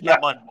think never see it's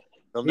that not. money.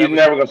 He'll He's never see.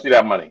 never gonna see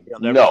that money. He'll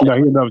never see No, that No,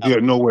 money. he'll never No. see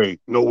it. No way.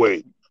 No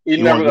way. he's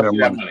He never won't get gonna that see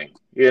that money. money.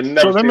 He'll So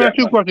never let see me ask that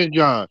you a money. question,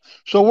 John.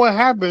 So what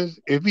happens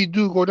if he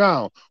do go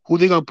down? Who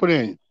they gonna put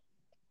in?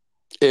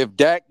 If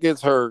Dak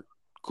gets hurt,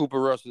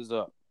 Cooper Rush is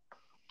up.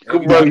 Cooper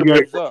Because Rush Everybody will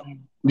be. moves up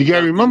you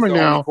gotta because he's remember the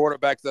only now.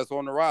 quarterback that's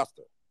on the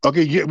roster.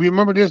 Okay,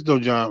 remember this though,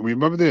 John.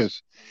 Remember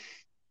this.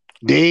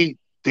 They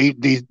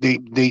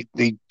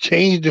they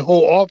changed the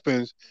whole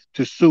offense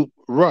to suit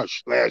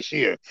Rush last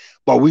year.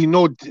 But we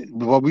know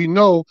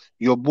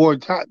your boy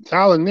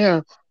Tyler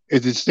now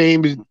is the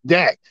same as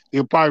Dak.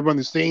 They'll probably run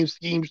the same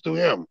schemes to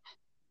him.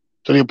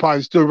 So they'll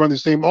probably still run the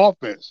same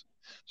offense.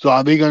 So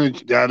are they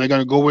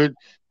gonna go with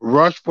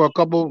Rush for a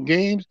couple of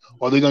games,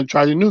 or are they gonna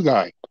try the new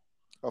guy?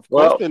 Of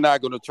course, Well, they're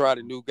not going to try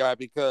the new guy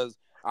because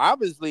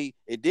obviously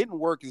it didn't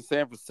work in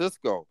San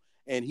Francisco.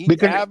 and he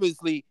because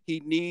obviously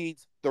he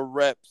needs the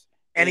reps.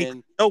 And he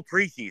And no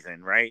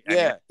preseason, right? I mean,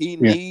 yeah, he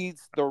yeah,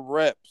 needs the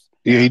reps.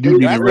 yeah, he do He's,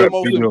 need the That's the reps.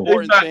 most He do.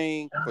 he's important not.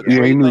 thing for yeah,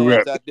 Yeah, he Trey need the Lance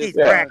reps. at he this needs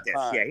Yeah. point in practice.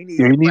 time. Yeah, he needs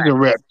Yeah, the he need the practice.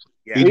 reps.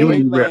 Yeah, He do Trey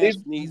need reps.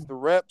 Lance needs the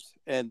reps,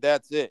 and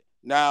that's it.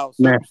 Now,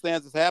 Man,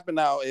 circumstances happen.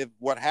 Now, if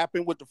what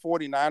happened with the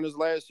 49ers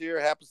last year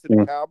happens to the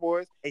yeah,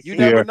 Cowboys, they you see it.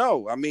 never yeah,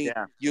 know. I mean,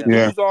 Yeah, you yeah.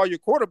 yeah. lose all your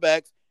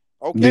quarterbacks.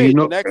 Do you Okay,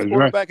 the know? next That's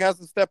right. quarterback has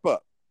to step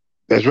up.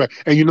 That's right.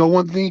 And you know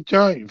one thing,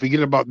 John?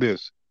 Forget about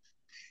this.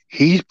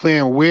 He's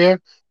playing where?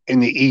 In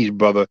the East,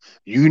 brother.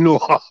 You know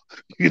how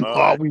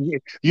Uh,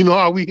 you know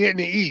how we hit in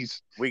the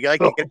East. we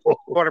like So to get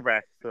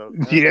quarterback. So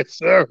yes,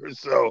 sir.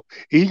 So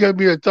he's gonna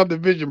be in a tough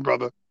division,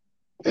 brother.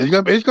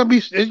 It's gonna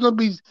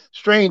be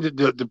strange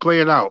to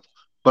play it out.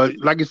 But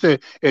like I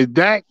said, if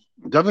Dak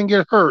doesn't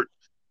get hurt,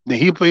 then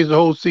he plays the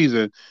whole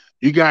season.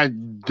 You guys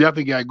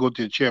definitely gotta go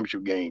to the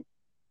championship game.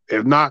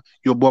 If not,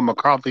 your boy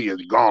McCarthy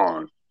is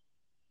gone.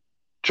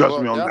 Trust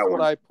Well, me on that's that what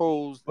one. I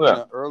posed in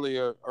Yeah. an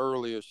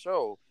earlier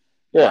show.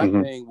 Yeah. My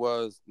Hmm. thing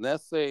was,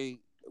 let's say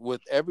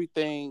with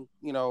everything,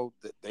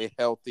 that they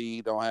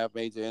healthy, don't have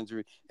major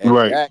injury, and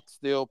Right. Dak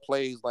still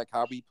plays like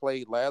how he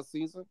played last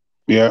season.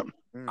 Yeah.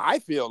 mm. I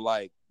feel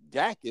like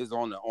Dak is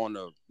on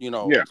the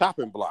Yeah.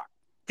 chopping block.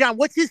 John,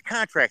 what's his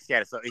contract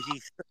status? Though? Is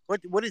he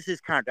what is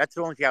his contract? That's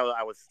the only thing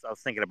I was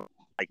thinking about.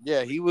 Like,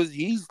 Yeah,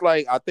 he's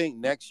like, I think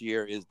next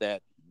year is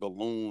that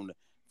balloon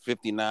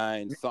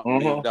 59 something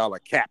million Mm-hmm. dollar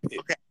cap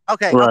hit.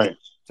 okay, Right.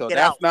 So get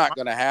out. that's not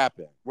gonna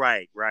happen.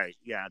 Right,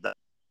 yeah.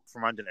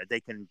 From under that, they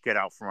can get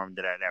out from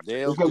under that after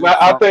They'll this. Because do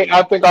I something.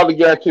 think all the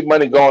guaranteed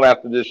money going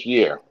after this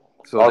year.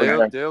 So All the they'll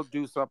guaranteed. they'll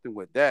do something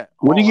with that.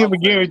 What do All you give I'm a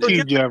saying So guarantee,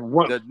 John, is Jeff?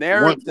 the One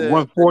narrative,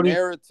 the 40?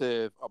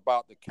 narrative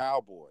about the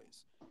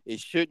Cowboys, it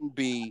shouldn't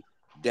be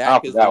Dak I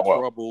is in forgot what.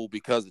 trouble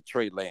because of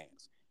Trey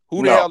Lance.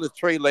 Who the No. hell is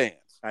Trey Lance?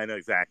 I know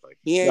exactly.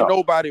 He ain't No.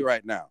 nobody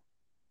right now.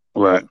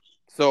 Right.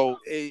 So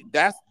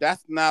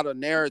that's not a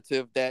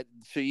narrative that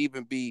should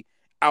even be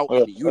out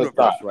in the It's not.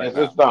 universe right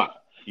It's now. not.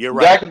 You're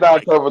right. Dak is not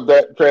in trouble with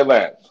that Trey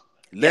Lance.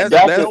 Yeah, Let's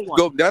Dak is. no let's one.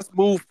 go. Let's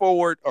move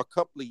forward a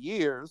couple of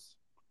years,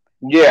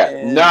 Yeah.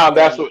 and Now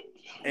that's and what.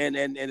 and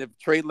if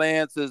Trey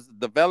Lance is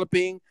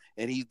developing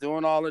and he's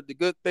doing all of the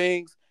good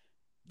things,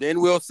 then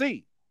we'll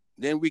see.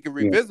 Then we can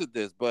Yeah. revisit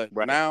this. But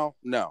Right, now,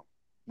 no.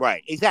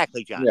 right,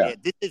 exactly, John. Yeah. Yeah,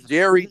 this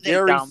Jerry is a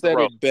Jerry down the said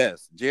road. it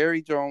best.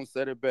 Jerry Jones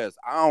said it best.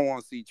 I don't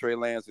want to see Trey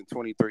Lance in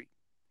 23.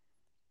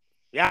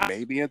 Yeah,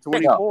 Maybe in No.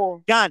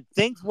 24. John,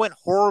 things went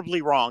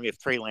horribly wrong if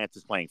Trey Lance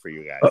is playing for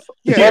you Uh, guys.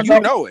 Yeah, Well, you no.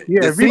 know it.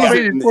 yeah, The if he Yeah,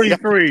 played in season.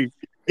 23,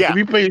 yeah,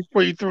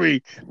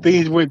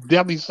 things went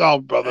definitely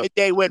south, brother.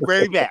 they went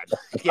very bad.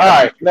 All Yeah,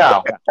 right.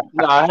 Now, yeah.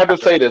 now I have to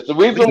say this. At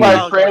least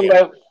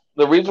Yeah.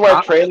 The reason why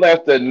I, Trey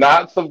Lance did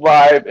not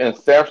survive in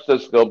San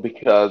Francisco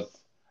because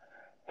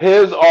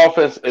his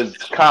offense is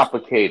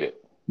complicated.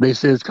 they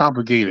say it's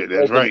complicated.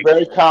 That's It's a right.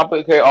 very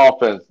complicated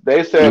offense.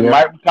 They said Yeah.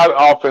 Mike type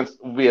of offense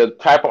would be a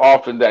type of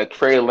offense that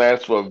Trey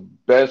Lance was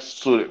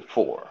best suited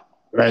for.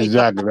 Hey,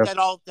 Exactly.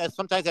 That's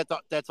sometimes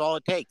that's all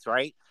it takes,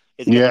 right?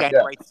 Is to get a yeah. guy in Yeah.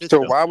 the right So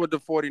system. why would the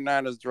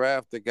 49ers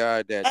draft a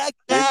guy that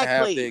didn't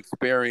have the Exactly.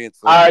 experience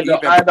of even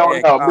I don't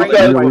playing know Great college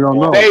because Yeah, we question. don't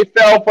football? know. they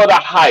fell for the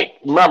hype.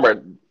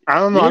 Remember, I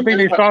don't know. I you think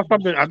they saw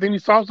something. I think they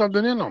saw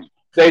something in them.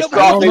 they No, but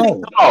I saw here's don't the they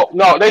thing. know.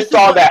 no, they This is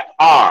saw what that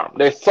arm.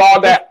 They saw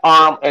this that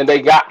arm and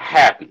they got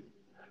happy.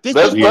 this is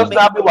Let's what Yeah. let's made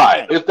not be no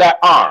lying. sense. It's that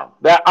arm.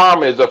 That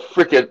arm is a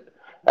freaking.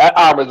 That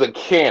arm is a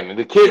cannon.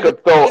 The kid Yeah, but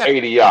could throw yeah,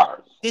 80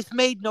 yards. this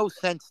made no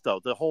sense though.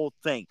 The whole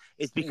thing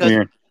is because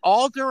Yeah.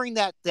 all during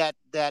that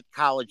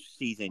college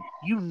season,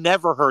 you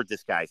never heard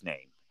this guy's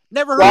name.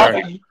 Never heard of Well,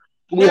 Right. him.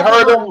 we Never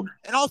heard heard of him. him.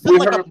 And all of a sudden, We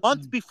like a heard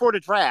month before the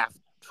draft,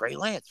 Trey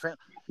Lance, a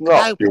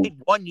guy no, who played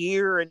 1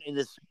 year in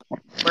this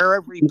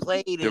wherever he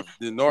played, and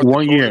The North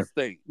One Dakota year.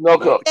 State. no North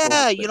coach. Dakota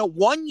yeah, State.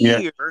 one Yeah.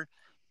 year,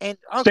 and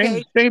Same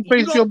okay, same you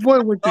place your don't boy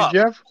draft went to, up.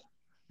 Jeff.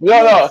 You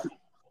No, don't. no,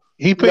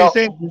 He played no.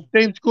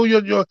 same school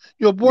your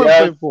boy Yes,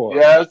 played for.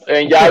 yes,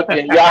 and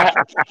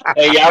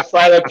y'all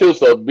signed up too.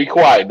 So be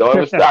quiet. Don't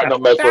even start no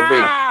mess with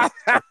me.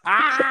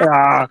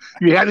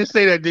 You had to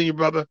say that, didn't you,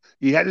 brother?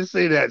 You had to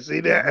say that. See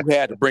that? You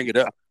had to bring it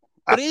up.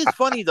 But it is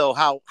funny though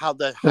how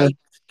the hype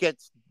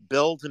gets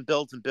builds and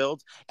builds and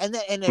builds, and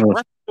then and a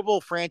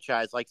reputable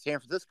franchise like San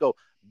Francisco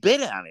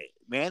bid on it,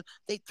 man.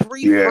 They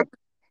three Yeah. first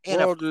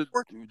and a Well,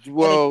 fourth and a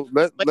well,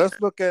 let's later.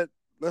 look at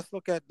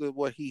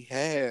what he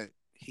had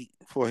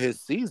for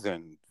his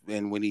season,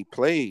 and when he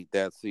played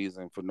that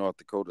season for North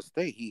Dakota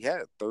State, he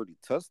had 30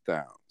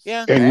 touchdowns,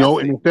 Yeah, And no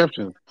passing,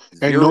 interceptions.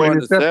 And no zero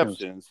interceptions.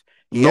 interceptions.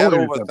 He No had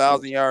over a interceptions.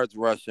 thousand yards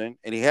rushing,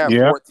 and he had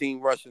Yeah. 14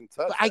 rushing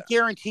but I touchdowns.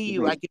 guarantee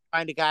you, I could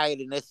find a guy at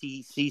an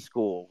SEC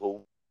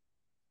school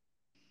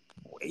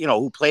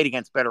who played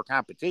against better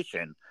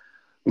competition.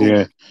 Who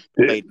Yeah.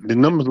 played? The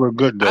numbers look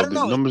good I though. don't The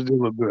know. numbers do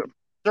look good.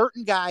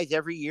 Certain guys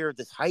every year,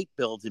 this hype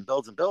builds and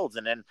builds and builds,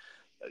 and then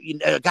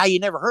a guy you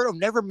never heard of,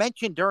 never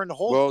mentioned during the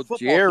whole Well, football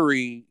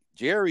season.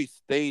 Jerry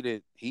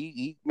stated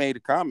he made a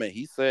comment.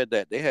 He said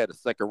that they had a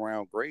second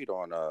round grade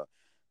on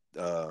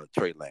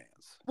Trey Lance.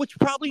 which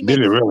probably Did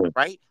it makes sense, really?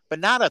 right, but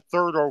not a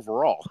third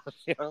overall.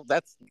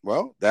 That's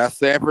Well, that's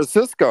San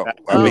Francisco. I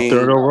Yeah, no third mean,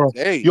 overall.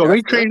 hey, Yo, they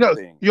that's traded up.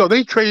 everything. Yo,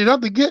 they traded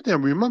up to get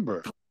them.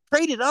 Remember?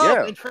 traded up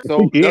Yeah. and traded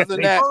So Yeah, doesn't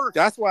they, that? first.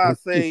 That's why I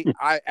say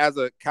as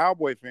a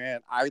Cowboy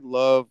fan, I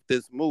love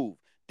this move.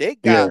 They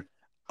yeah.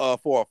 got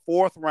for a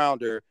fourth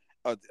rounder,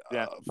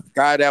 Yeah,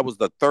 guy that was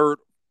the third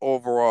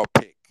overall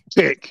pick.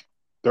 Pick.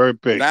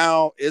 Third pick.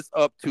 Now it's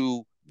up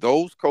to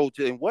those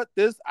coaches, and what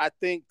this I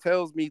think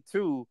tells me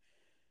too.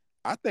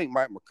 I think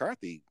Mike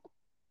McCarthy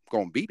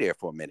gonna be there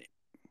for a minute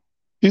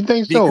You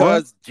think so, huh?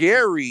 because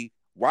Jerry,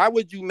 why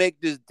would you make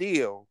this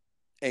deal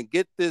and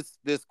get this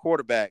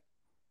quarterback,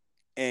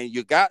 and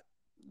you got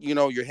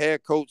your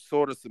head coach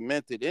sort of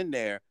cemented in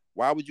there?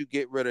 Why would you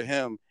get rid of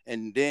him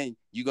and then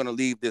you're gonna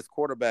leave this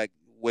quarterback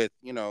with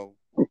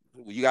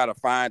you got to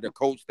find a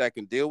coach that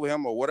can deal with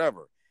him or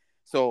whatever.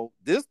 So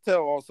this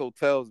also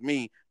tells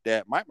me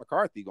that Mike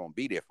McCarthy gonna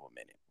be there for a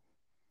minute.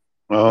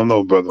 I don't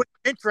know, brother. which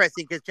is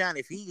interesting because John,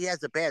 if he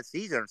has a bad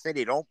season or say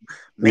they don't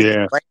make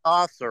Yeah. the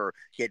playoffs or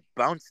get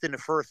bounced in the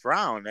first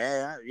round,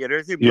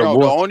 there's gonna be Your a The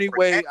boy. only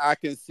way I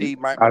can see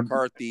Mike I,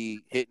 McCarthy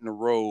hitting the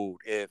road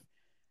if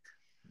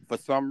for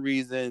some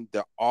reason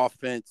the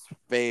offense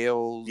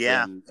fails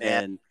yeah, and yeah.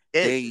 and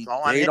It's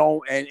all on they him.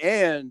 don't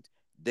and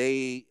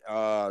they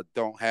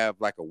don't have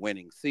like a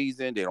winning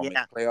season, they don't make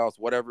Yeah, playoffs,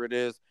 whatever it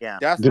is. yeah,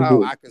 That's this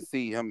how is, I can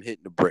see him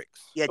hitting the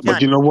bricks. yeah, but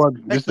John. you know what?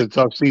 This is Especially a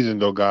tough season,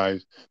 though,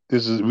 guys.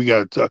 We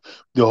got a tough.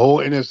 The whole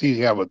NFC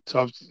have a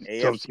tough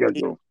AFC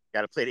schedule.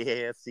 got to play the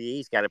AFC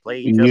East, got to play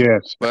each other.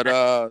 Yes. But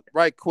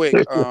right quick,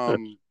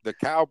 the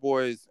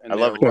Cowboys I and their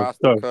love it. Tough,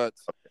 roster tough.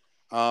 cuts,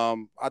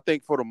 I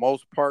think for the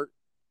most part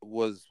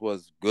was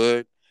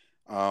good.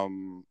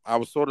 I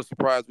was sort of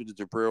surprised with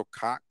the Jabril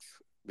Cox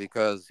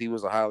because he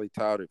was a highly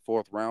touted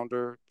fourth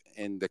rounder,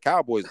 and the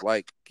Cowboys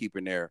like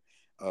keeping their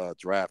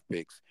draft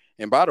picks.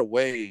 And by the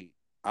way,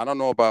 I don't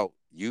know about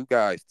you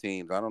guys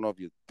teams. I don't know if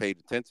you paid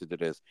attention to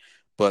this,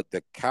 but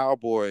the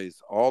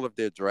Cowboys, all of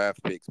their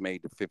draft picks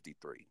made the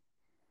 53.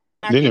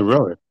 Our Did team, it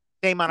really?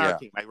 same on our Yeah.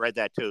 team. I read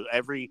that too.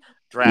 Every Yeah.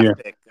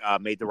 draft pick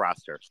made the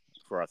roster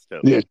for us too.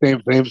 Yeah.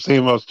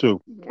 Same us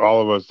too.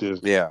 All of us did.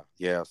 Yeah,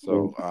 yeah. Yeah.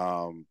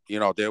 So,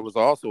 there was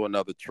also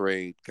another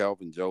trade.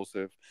 Kelvin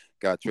Joseph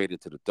got traded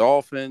to the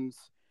Dolphins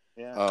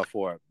Yeah,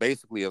 for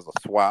basically as a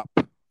swap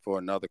for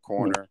another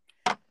corner.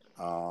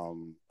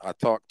 I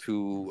talked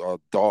to a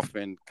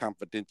Dolphin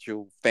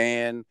confidential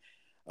fan,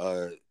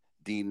 uh,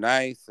 D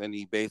Nice, and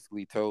he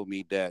basically told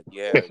me that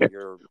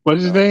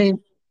What's his name?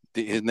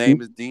 his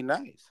name is D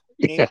Nice.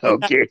 Name- Yeah.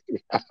 Okay.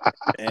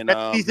 And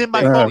he's he in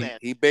my phone. basically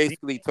he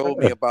basically told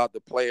me about the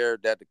player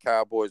that the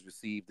Cowboys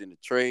received in the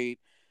trade.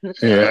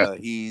 Yeah.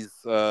 He's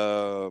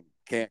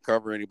can't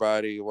cover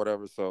anybody or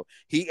whatever. So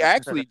he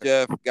actually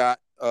Jeff got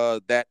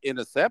that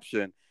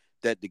interception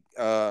that the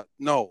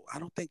no, I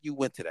don't think you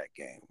went to that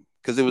game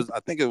because I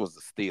think it was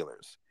the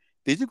Steelers.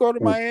 Did you go to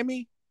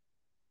Miami,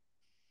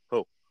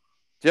 Who?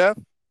 Jeff?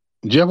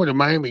 Jeff with the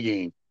Miami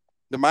game.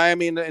 The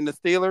Miami and the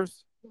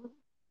Steelers?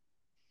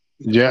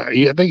 Yeah.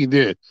 Yeah. I think he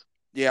did.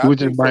 Yeah, He I went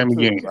to the think so Miami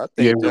too. game. I Yeah.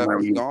 think With the Jeff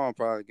Miami is game. gone,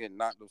 probably getting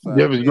knocked upside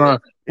Jeff the is head. gone.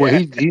 Well, Yeah,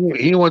 he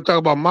didn't want to talk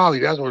about Molly.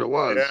 That's what it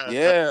was. yeah.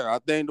 Yeah, I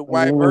think the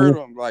wife heard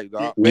Mhm. him like,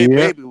 Yeah. baby,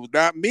 it was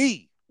not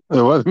me.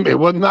 It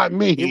was not It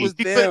me. was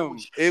She couldn't. them.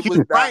 It She was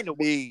was not trying to.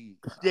 me.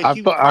 Yeah, I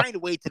she was thought. trying to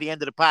wait to the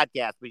end of the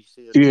podcast, but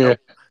she said, Yeah. "Nope,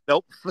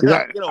 nope, 'Cause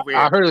get over I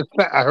here." heard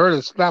I heard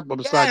a slap Yeah, I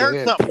upside the heard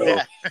head. something. So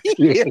Yeah,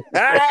 yeah.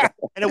 Yeah.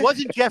 and it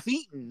wasn't Jeff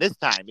Eaton this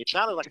time. It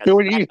sounded like a It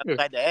was- smack he,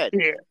 upside the head.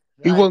 yeah.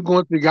 He Right. wasn't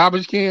going to the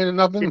garbage can or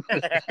nothing.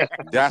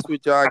 That's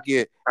what y'all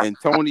get. And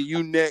Tony,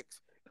 you next.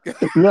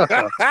 No,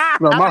 no.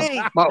 Not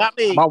me. Not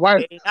me. My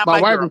wife Not my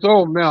my wife girl. is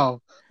home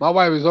now. My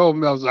wife is home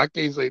now, so I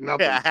can't say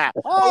nothing. Oh,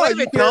 Oh, wait a you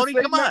minute, can't Tony.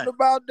 say Come nothing on.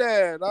 about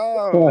that.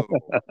 Oh,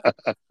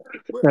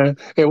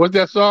 Hey, what's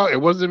that song?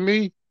 It wasn't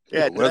me.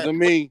 Yeah, it wasn't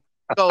me.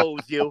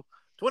 goes you.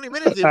 20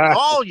 minutes. It was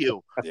all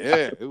you.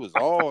 Yeah, it was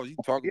all you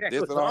talking Yeah, it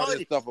this was and all all this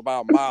you. stuff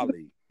about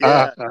Molly.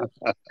 Yeah.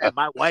 And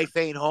my wife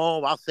ain't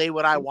home. I'll say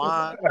what I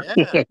want.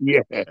 Yeah.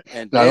 Yeah.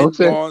 And Now don't then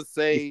say. go and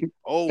say,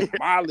 "Oh,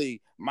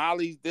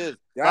 Molly's this.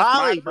 That's my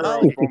Molly, girl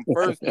Molly. from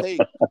first take."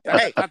 Da,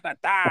 Hey, da, da,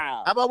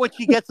 how da. about when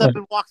she gets up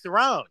and walks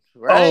around?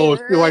 Oh, Right?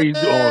 see why you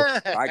doing?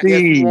 I guess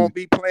you Steve, won't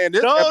be playing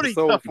this Tony,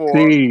 episode for her.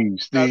 I'm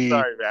Steve.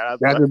 sorry, man. I'm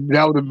That sorry.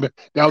 was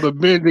that was a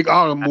Benedict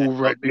Arnold move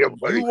right there, You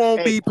buddy.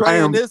 won't Hey, be I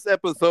playing am this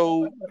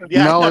episode.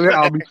 yeah, now that's and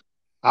then right.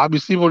 I'll be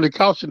sleeping on the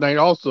couch tonight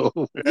also.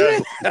 Yeah.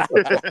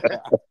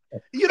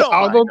 You don't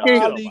I was mind, though. okay. You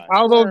don't Molly mind.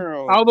 I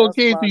girl, was that's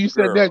okay my till you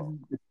said that. girl.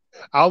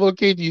 I was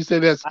okay till you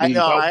said that, I Steve.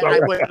 know. I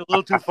was I went a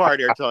little too far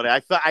there, Tony.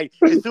 As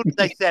soon as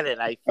I said it,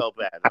 I felt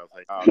bad. I was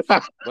like, oh,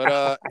 shit.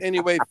 But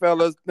anyway,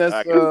 fellas, let's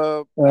Okay. I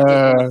just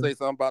want to say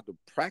something about the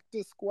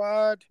practice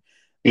squad.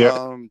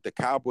 yeah. The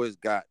Cowboys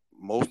got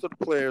most of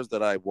the players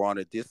that I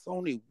wanted. There's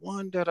only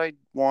one that I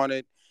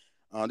wanted.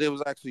 There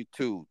was actually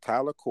two.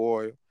 Tyler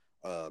Coyle,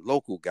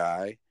 local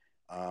guy.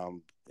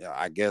 Yeah,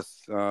 I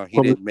guess he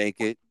What, didn't make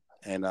it,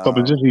 and what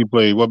position he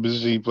played? What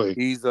position he played?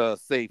 he's a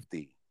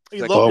safety, Are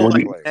you secondary local, when like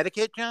he, player.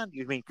 Connecticut, John?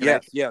 You mean Yes,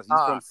 Connecticut? yes, he's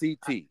Ah, from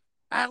CT.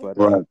 I But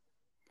Right.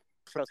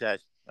 for those guys.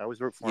 I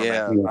always root for him,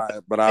 man. yeah, Yeah.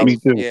 but I Me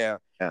was too. yeah.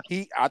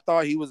 Yeah. I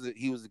thought he was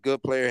a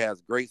good player.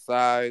 Has great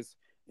size,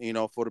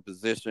 for the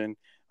position.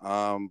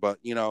 But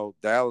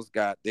Dallas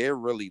they're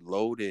really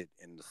loaded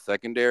in the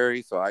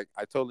secondary, so I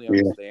totally Yeah.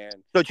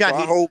 understand. So, So John,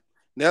 I hope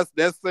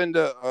let's send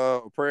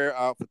a prayer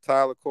out for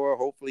Tyler Core.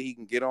 Hopefully he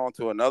can get on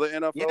to another yeah,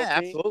 NFL team.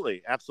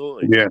 absolutely,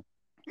 absolutely. Yeah.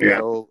 Yeah. Yeah.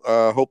 So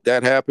hope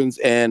that happens.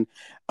 And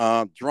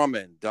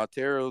Drummond,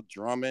 Dartero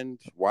Drummond,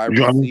 wide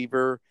Drummond.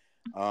 receiver.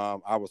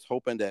 I was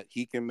hoping that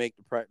he can make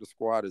the practice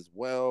squad as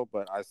well,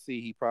 but I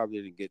see he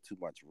probably didn't get too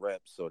much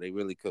reps, so they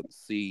really couldn't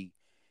see,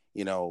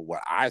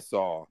 what I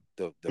saw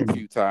the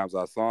few times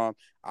I saw him.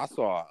 I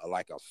saw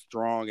like a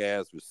strong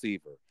ass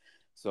receiver.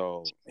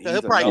 So So he'll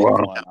he's probably get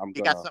another Wow. one I'm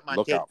he got gonna something on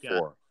look tape, out John.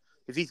 for.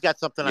 If he's got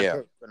something on Yeah.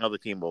 tape, another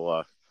team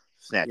will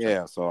snatch him.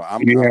 Yeah, so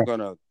I'm Yeah.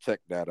 gonna check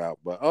that out.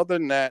 But other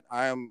than that,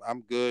 I'm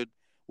good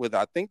with.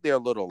 I think they're a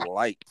little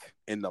light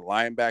in the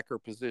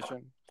linebacker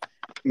position,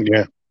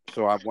 Yeah.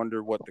 so I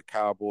wonder what the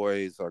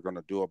Cowboys are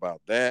gonna do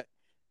about that.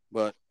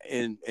 But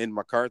in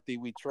McCarthy,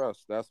 we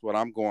trust. That's what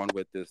I'm going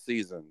with this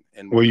season.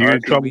 In Well, you're in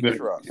McCarthy, trouble. we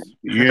trust.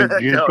 You're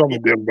in No, trouble,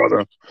 there,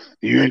 brother.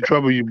 You're in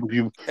trouble.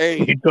 Hey,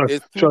 You trust,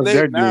 it's too trust late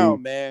that now,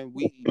 dude. man.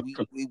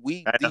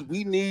 I know.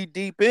 We need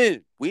deep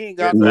in. We ain't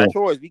got no Yeah. Exactly.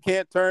 choice. We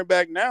can't turn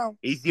back now.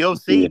 He's the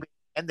OC Yeah.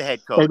 and the head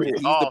Hey, coach. It's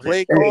He's the all his.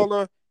 play hey,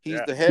 caller. He's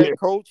Yeah. the yeah, head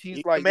coach. He's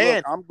He's the like, look,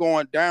 man. I'm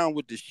going down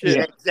with the yeah.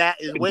 ship.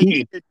 Exactly. The way he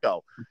He, should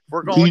go. If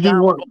we're can going you do me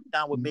down, we're one? going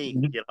down with me.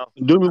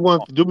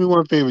 Do me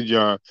one favor,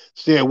 John.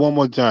 Say it one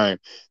more time.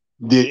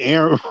 Did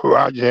Aaron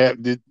Rodgers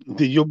did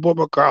your boy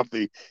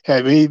McCarthy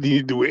have anything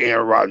to do with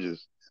Aaron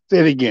Rodgers? Say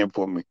it again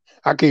for me.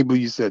 I can't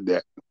believe you said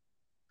that.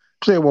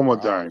 Say it one more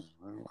Wow, time.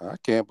 I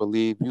can't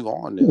believe you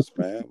on this,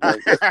 man.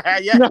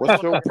 Yeah.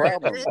 What's your He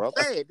problem, didn't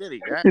brother? say it, did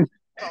he? Right?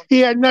 Well, He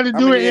had nothing to How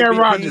do with many Aaron MVPs?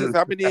 Rodgers.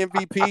 How many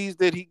MVPs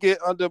did he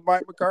get under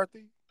Mike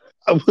McCarthy?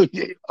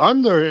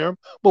 Under him,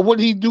 but what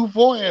did he do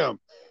for him?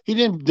 He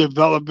didn't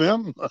develop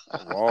him.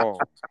 Whoa,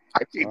 I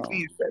can't wow. believe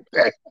you said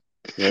that.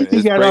 Yeah, He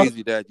it's got up.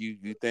 crazy that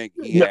you think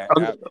he Yeah,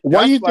 had.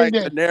 why you That's think like the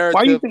that?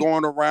 Why you narrative think?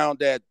 going around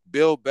that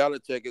Bill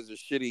Belichick is a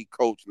shitty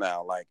coach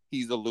now. Like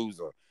he's a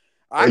loser.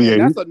 Yeah,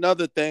 And that's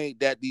another thing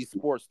that these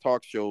sports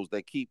talk shows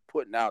they keep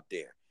putting out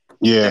there.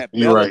 yeah, That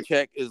you're right.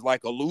 Belichick is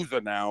like a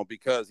loser now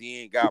because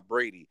he ain't got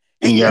Brady.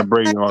 hey, He you know, got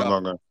Brady Shut no the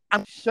longer.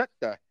 I'm shut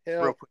the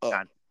real hell quick, up.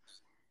 John.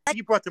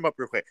 You brought them up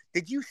real quick.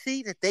 Did you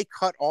see that they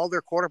cut all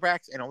their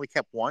quarterbacks and only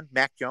kept one,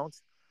 Mac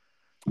Jones?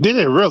 Did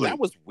it That really?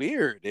 was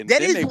weird. And That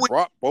then is they what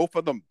brought both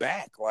of them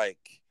back. Like,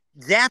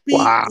 Zappy and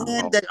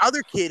Wow. that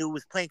other kid who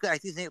was playing good. I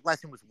think his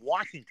last name was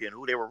Washington,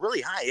 who they were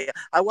really high.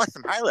 I watched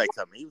some highlights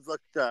of him. He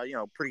looked,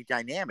 pretty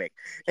dynamic.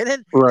 And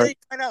then Right. you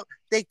find out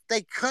they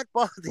cut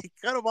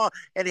them all,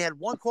 and they had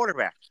one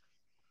quarterback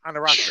on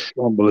the roster.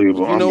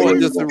 Unbelievable. you know what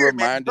this Unbelievable. Weird,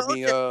 man. reminded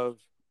me Belichick. of?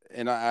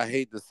 And I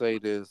hate to say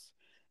this.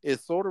 It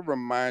sort of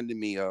reminded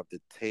me of the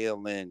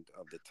tail end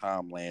of the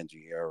Tom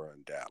Landry era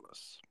in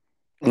Dallas.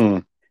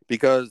 Mm,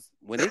 Because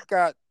when it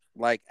got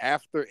like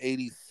after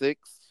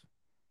 86,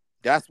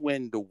 that's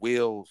when the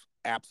wheels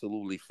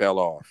absolutely fell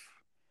off.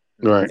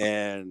 right.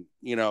 And,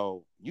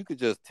 you could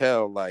just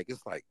tell, like,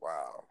 it's like,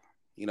 wow.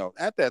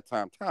 At that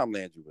time, Tom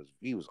Landry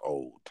he was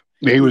old.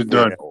 Yeah, he He was was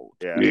done. very old.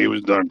 Yeah. Yeah, he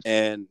was done.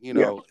 And,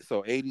 Yeah.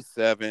 so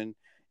 87,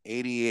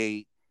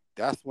 88,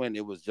 that's when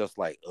it was just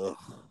like, ugh.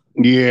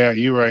 Yeah,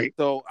 you're right.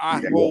 So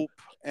Yeah.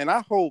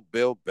 I hope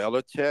Bill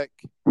Belichick,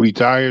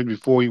 Retired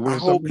before he I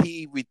wins hope something.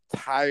 he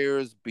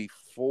retires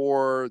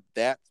before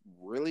that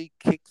really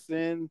kicks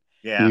in.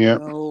 Yeah. Yeah.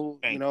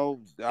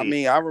 I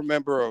mean, I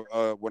remember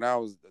when I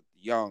was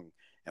young,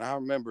 and I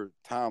remember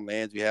Tom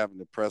Landry having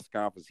the press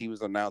conference. He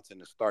was announcing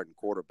the starting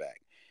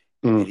quarterback,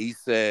 and Mm. he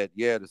said,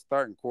 "Yeah, the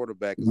starting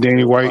quarterback is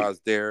Danny Phil White.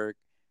 Derek.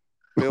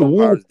 Phil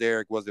Woo.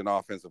 Derek was an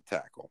offensive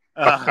tackle."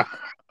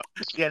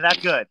 Yeah,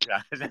 not good.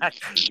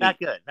 Not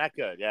good. Not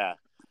good. Yeah.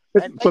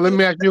 So let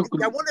me ask you.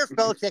 I wonder if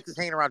Belichick is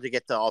hanging around to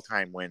get the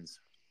all-time wins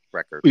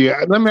record.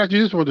 Yeah, let me ask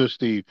you this one, though,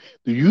 Steve.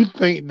 Do you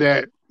think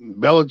that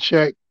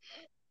Belichick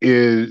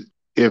is,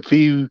 if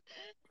he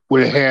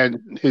would have had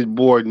his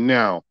board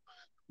now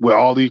with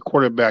all these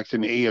quarterbacks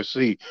in the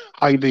AFC,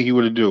 how you think he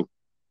would have do if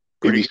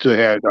he Pretty, still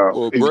had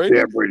Well, if he still Brady.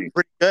 had Brady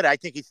pretty good. I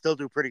think he'd still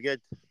do pretty good.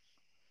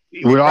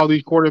 with all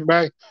these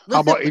quarterbacks? How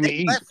Listen, about in the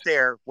East?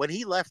 when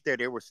he left there,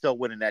 they were still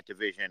winning that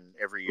division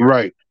every year.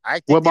 Right. I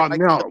What think they about might.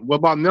 now? What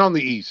about now in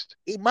the East?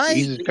 He The might.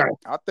 East is kind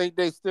I think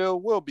they still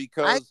will I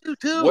because do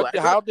too.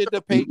 how did the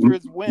of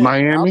Patriots win?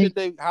 Miami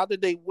How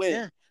did they Yeah.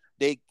 win?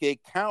 They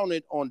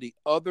counted on the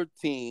other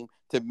team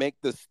to make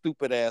the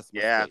stupid ass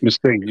Yeah.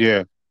 mistake. mistake.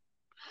 Yeah,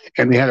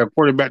 and they had a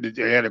quarterback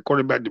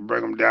to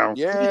bring them down. Well,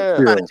 you think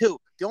Yeah. about it Still,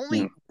 too. The mm.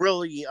 only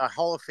really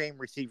Hall of Fame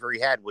receiver he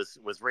had was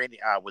Randy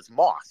was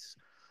Moss.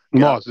 You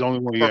know, Moss is the only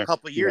one. for a Yeah,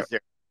 couple of yeah. years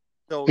there.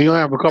 So He only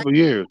have a couple of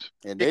years.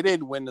 And they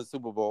didn't win the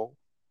Super Bowl.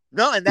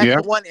 no, and that's Yeah,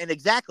 the one, and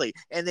exactly,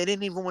 and they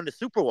didn't even win the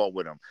Super Bowl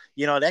with him.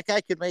 That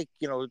guy could make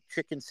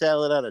chicken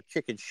salad out of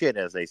chicken shit,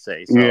 as they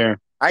say. So yeah.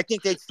 I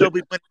think they'd still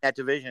be winning that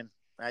division.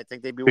 I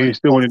think they'd be They winning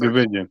still both in the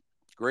divisions. division.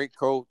 great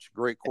coach,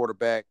 great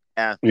quarterback.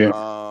 Yeah.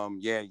 Yeah.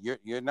 Yeah,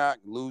 you're not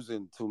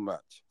losing too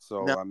much.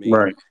 No. So I mean,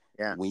 Right.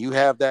 Yeah. when you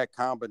have that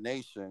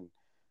combination,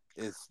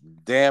 it's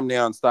damn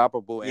near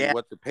unstoppable. And Yeah.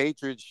 what the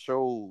Patriots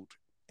showed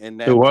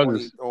in It that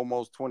was.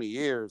 almost 20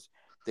 years,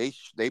 they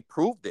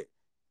proved it.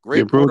 They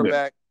Great proved it.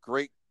 quarterback,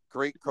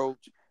 great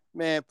coach.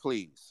 Man,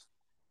 please.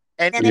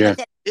 And Yeah. he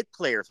had good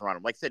players around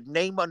him. Like I said,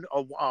 name a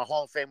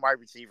Hall of Fame wide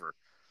receiver.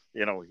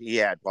 He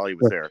had while he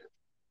was there.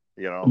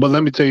 But let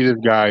So me tell you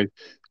this, guys.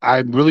 I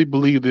really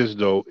believe this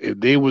though. If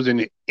they was in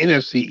the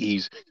NFC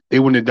East, they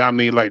wouldn't have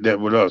dominated like that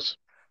with us.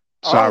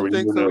 I don't Sorry,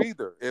 think so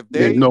either. If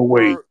there's they no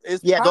way. were,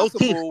 it's yeah, those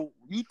teams. possible.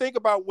 You think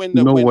about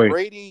No way.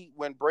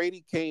 When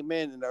Brady came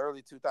in the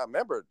early 2000s.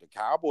 Remember, the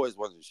Cowboys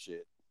wasn't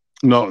shit.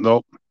 No,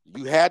 no.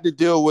 You had to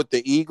deal with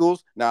the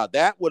Eagles. Now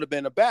that would have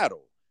been a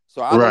battle.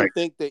 So I Right. don't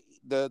think that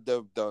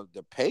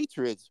the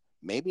Patriots,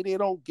 maybe they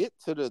don't get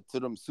to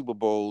them Super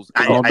Bowls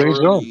I in don't think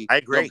so. I the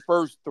agree.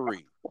 first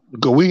three.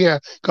 Because we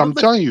have. I'm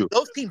But telling you,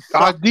 those teams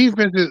our suck.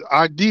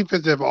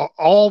 defense have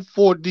all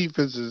four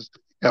defenses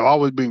have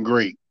always been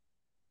great,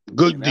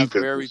 good And that's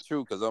very defenses.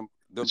 true because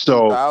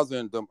So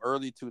them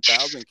early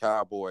 2000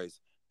 Cowboys,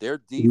 their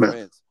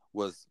defense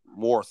was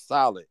more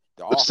solid.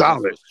 The offense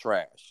solid. was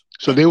trash.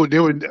 So And,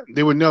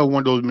 they would never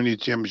won those many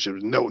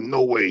championships. No,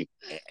 no way.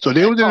 So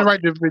they and was in the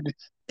right division.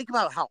 think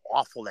about how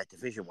awful that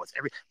division was.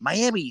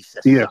 Miami used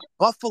to Yeah, suck.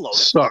 Buffalo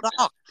sucked.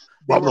 sucked.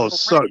 They were Buffalo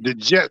sucked.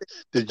 horrendous.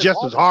 The Jets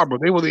was horrible.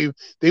 They weren't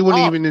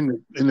Oh, even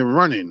in the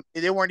running.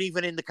 they weren't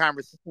even in the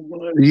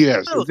conversation.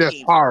 Yes, Those that's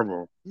teams,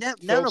 horrible. none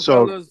So, of them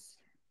So fellas,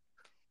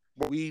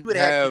 we would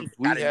have actually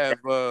we got any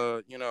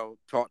have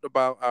talked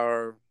about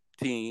our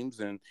teams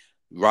and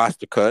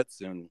roster cuts,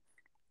 and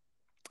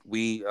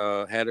we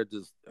had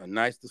a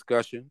nice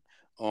discussion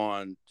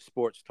on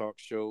sports talk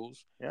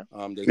shows. Yeah.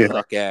 They yeah,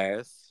 suck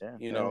ass,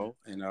 Yeah.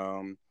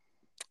 and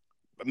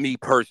me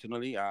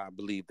personally, I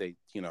believe they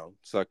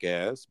suck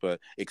ass, but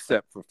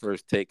except for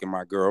First Take and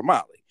my girl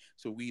Molly.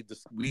 So we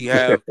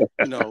have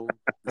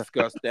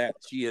discussed that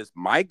she is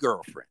my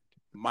girlfriend,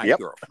 Yep.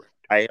 girlfriend.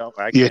 I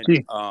yeah.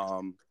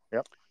 can.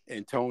 Yep.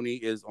 And Tony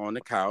is on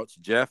the couch.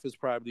 Jeff is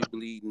probably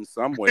bleeding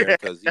somewhere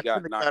because he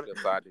got knocked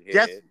upside the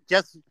head.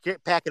 Just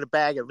get packing a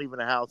bag and leaving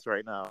the house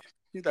right now.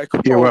 He's like,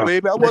 "Come Yeah, on, well,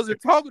 baby. I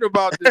wasn't talking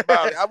about this,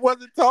 Molly. I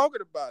wasn't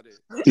talking about it."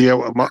 yeah.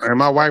 Well,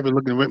 my wife is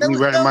looking at That me was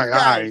right in those my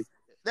eye. guys.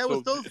 That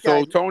was those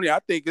So guys. Tony, I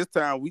think it's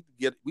time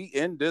we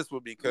end this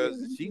one because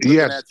she's looking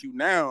Yes, at you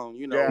now.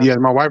 Yeah. yes.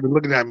 My wife is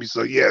looking at me.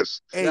 So yes,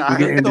 Hey, Yeah. we can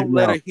just end it don't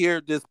let now. her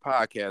hear this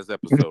podcast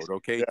episode,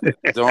 okay?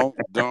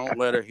 Don't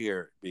let her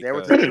hear it There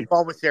was because a few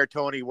moments there,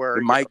 Tony, where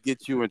it might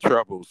get you in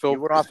trouble. you So,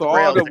 went off the all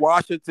rails. the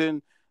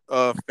Washington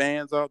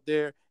fans out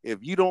there, if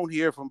you don't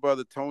hear from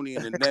Brother Tony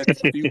in the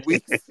next few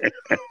weeks,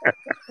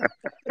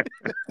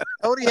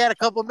 Tony had a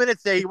couple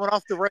minutes there. He went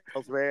off the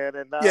rails, man,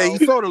 and yeah, now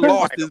he sort of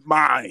lost find him. his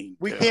mind.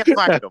 We can't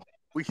find him.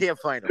 We can't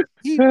find him.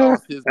 He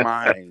lost his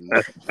mind.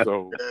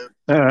 So,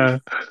 uh,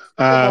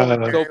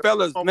 so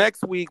fellas,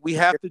 next week we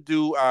have to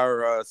do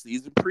our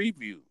season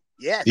preview.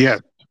 Yes. yes,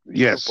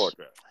 yes,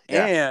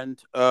 Yeah. And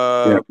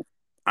Yeah.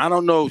 I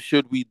don't know,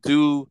 should we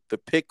do the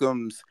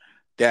pick'ems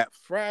that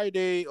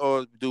Friday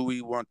or do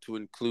we want to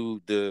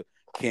include the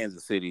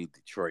Kansas City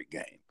Detroit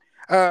game?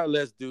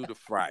 Let's do the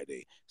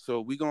Friday. So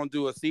we're gonna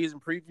do a season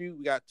preview.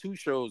 We got two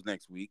shows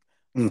next week: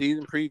 Mm.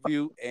 season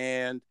preview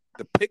and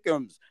the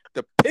pick'ems.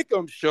 The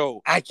pick'em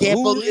show. I can't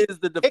Who believe is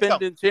the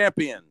defending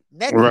champion?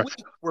 next Right.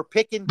 week we're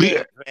picking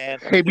games, man.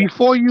 Hey,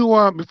 before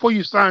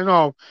you sign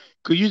off,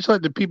 could you just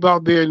let the people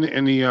out there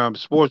in the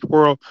sports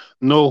world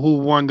know who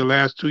won the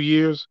last 2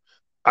 years?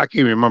 I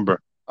can't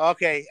remember.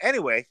 Okay.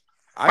 Anyway.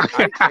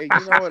 Hey,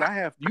 you know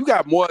what? You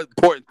got more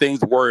important things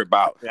to worry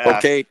about. Yeah.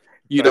 Okay.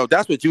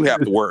 That's what you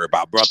have to worry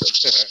about, brother.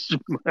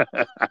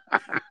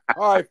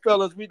 All right,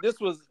 fellas. This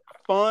was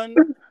fun.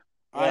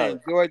 I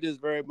enjoyed this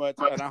very much,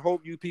 and I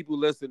hope you people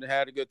listening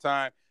had a good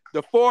time.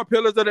 The 4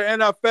 pillars of the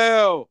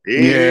NFL.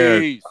 Yeah.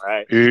 Peace. All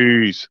right.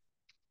 Peace.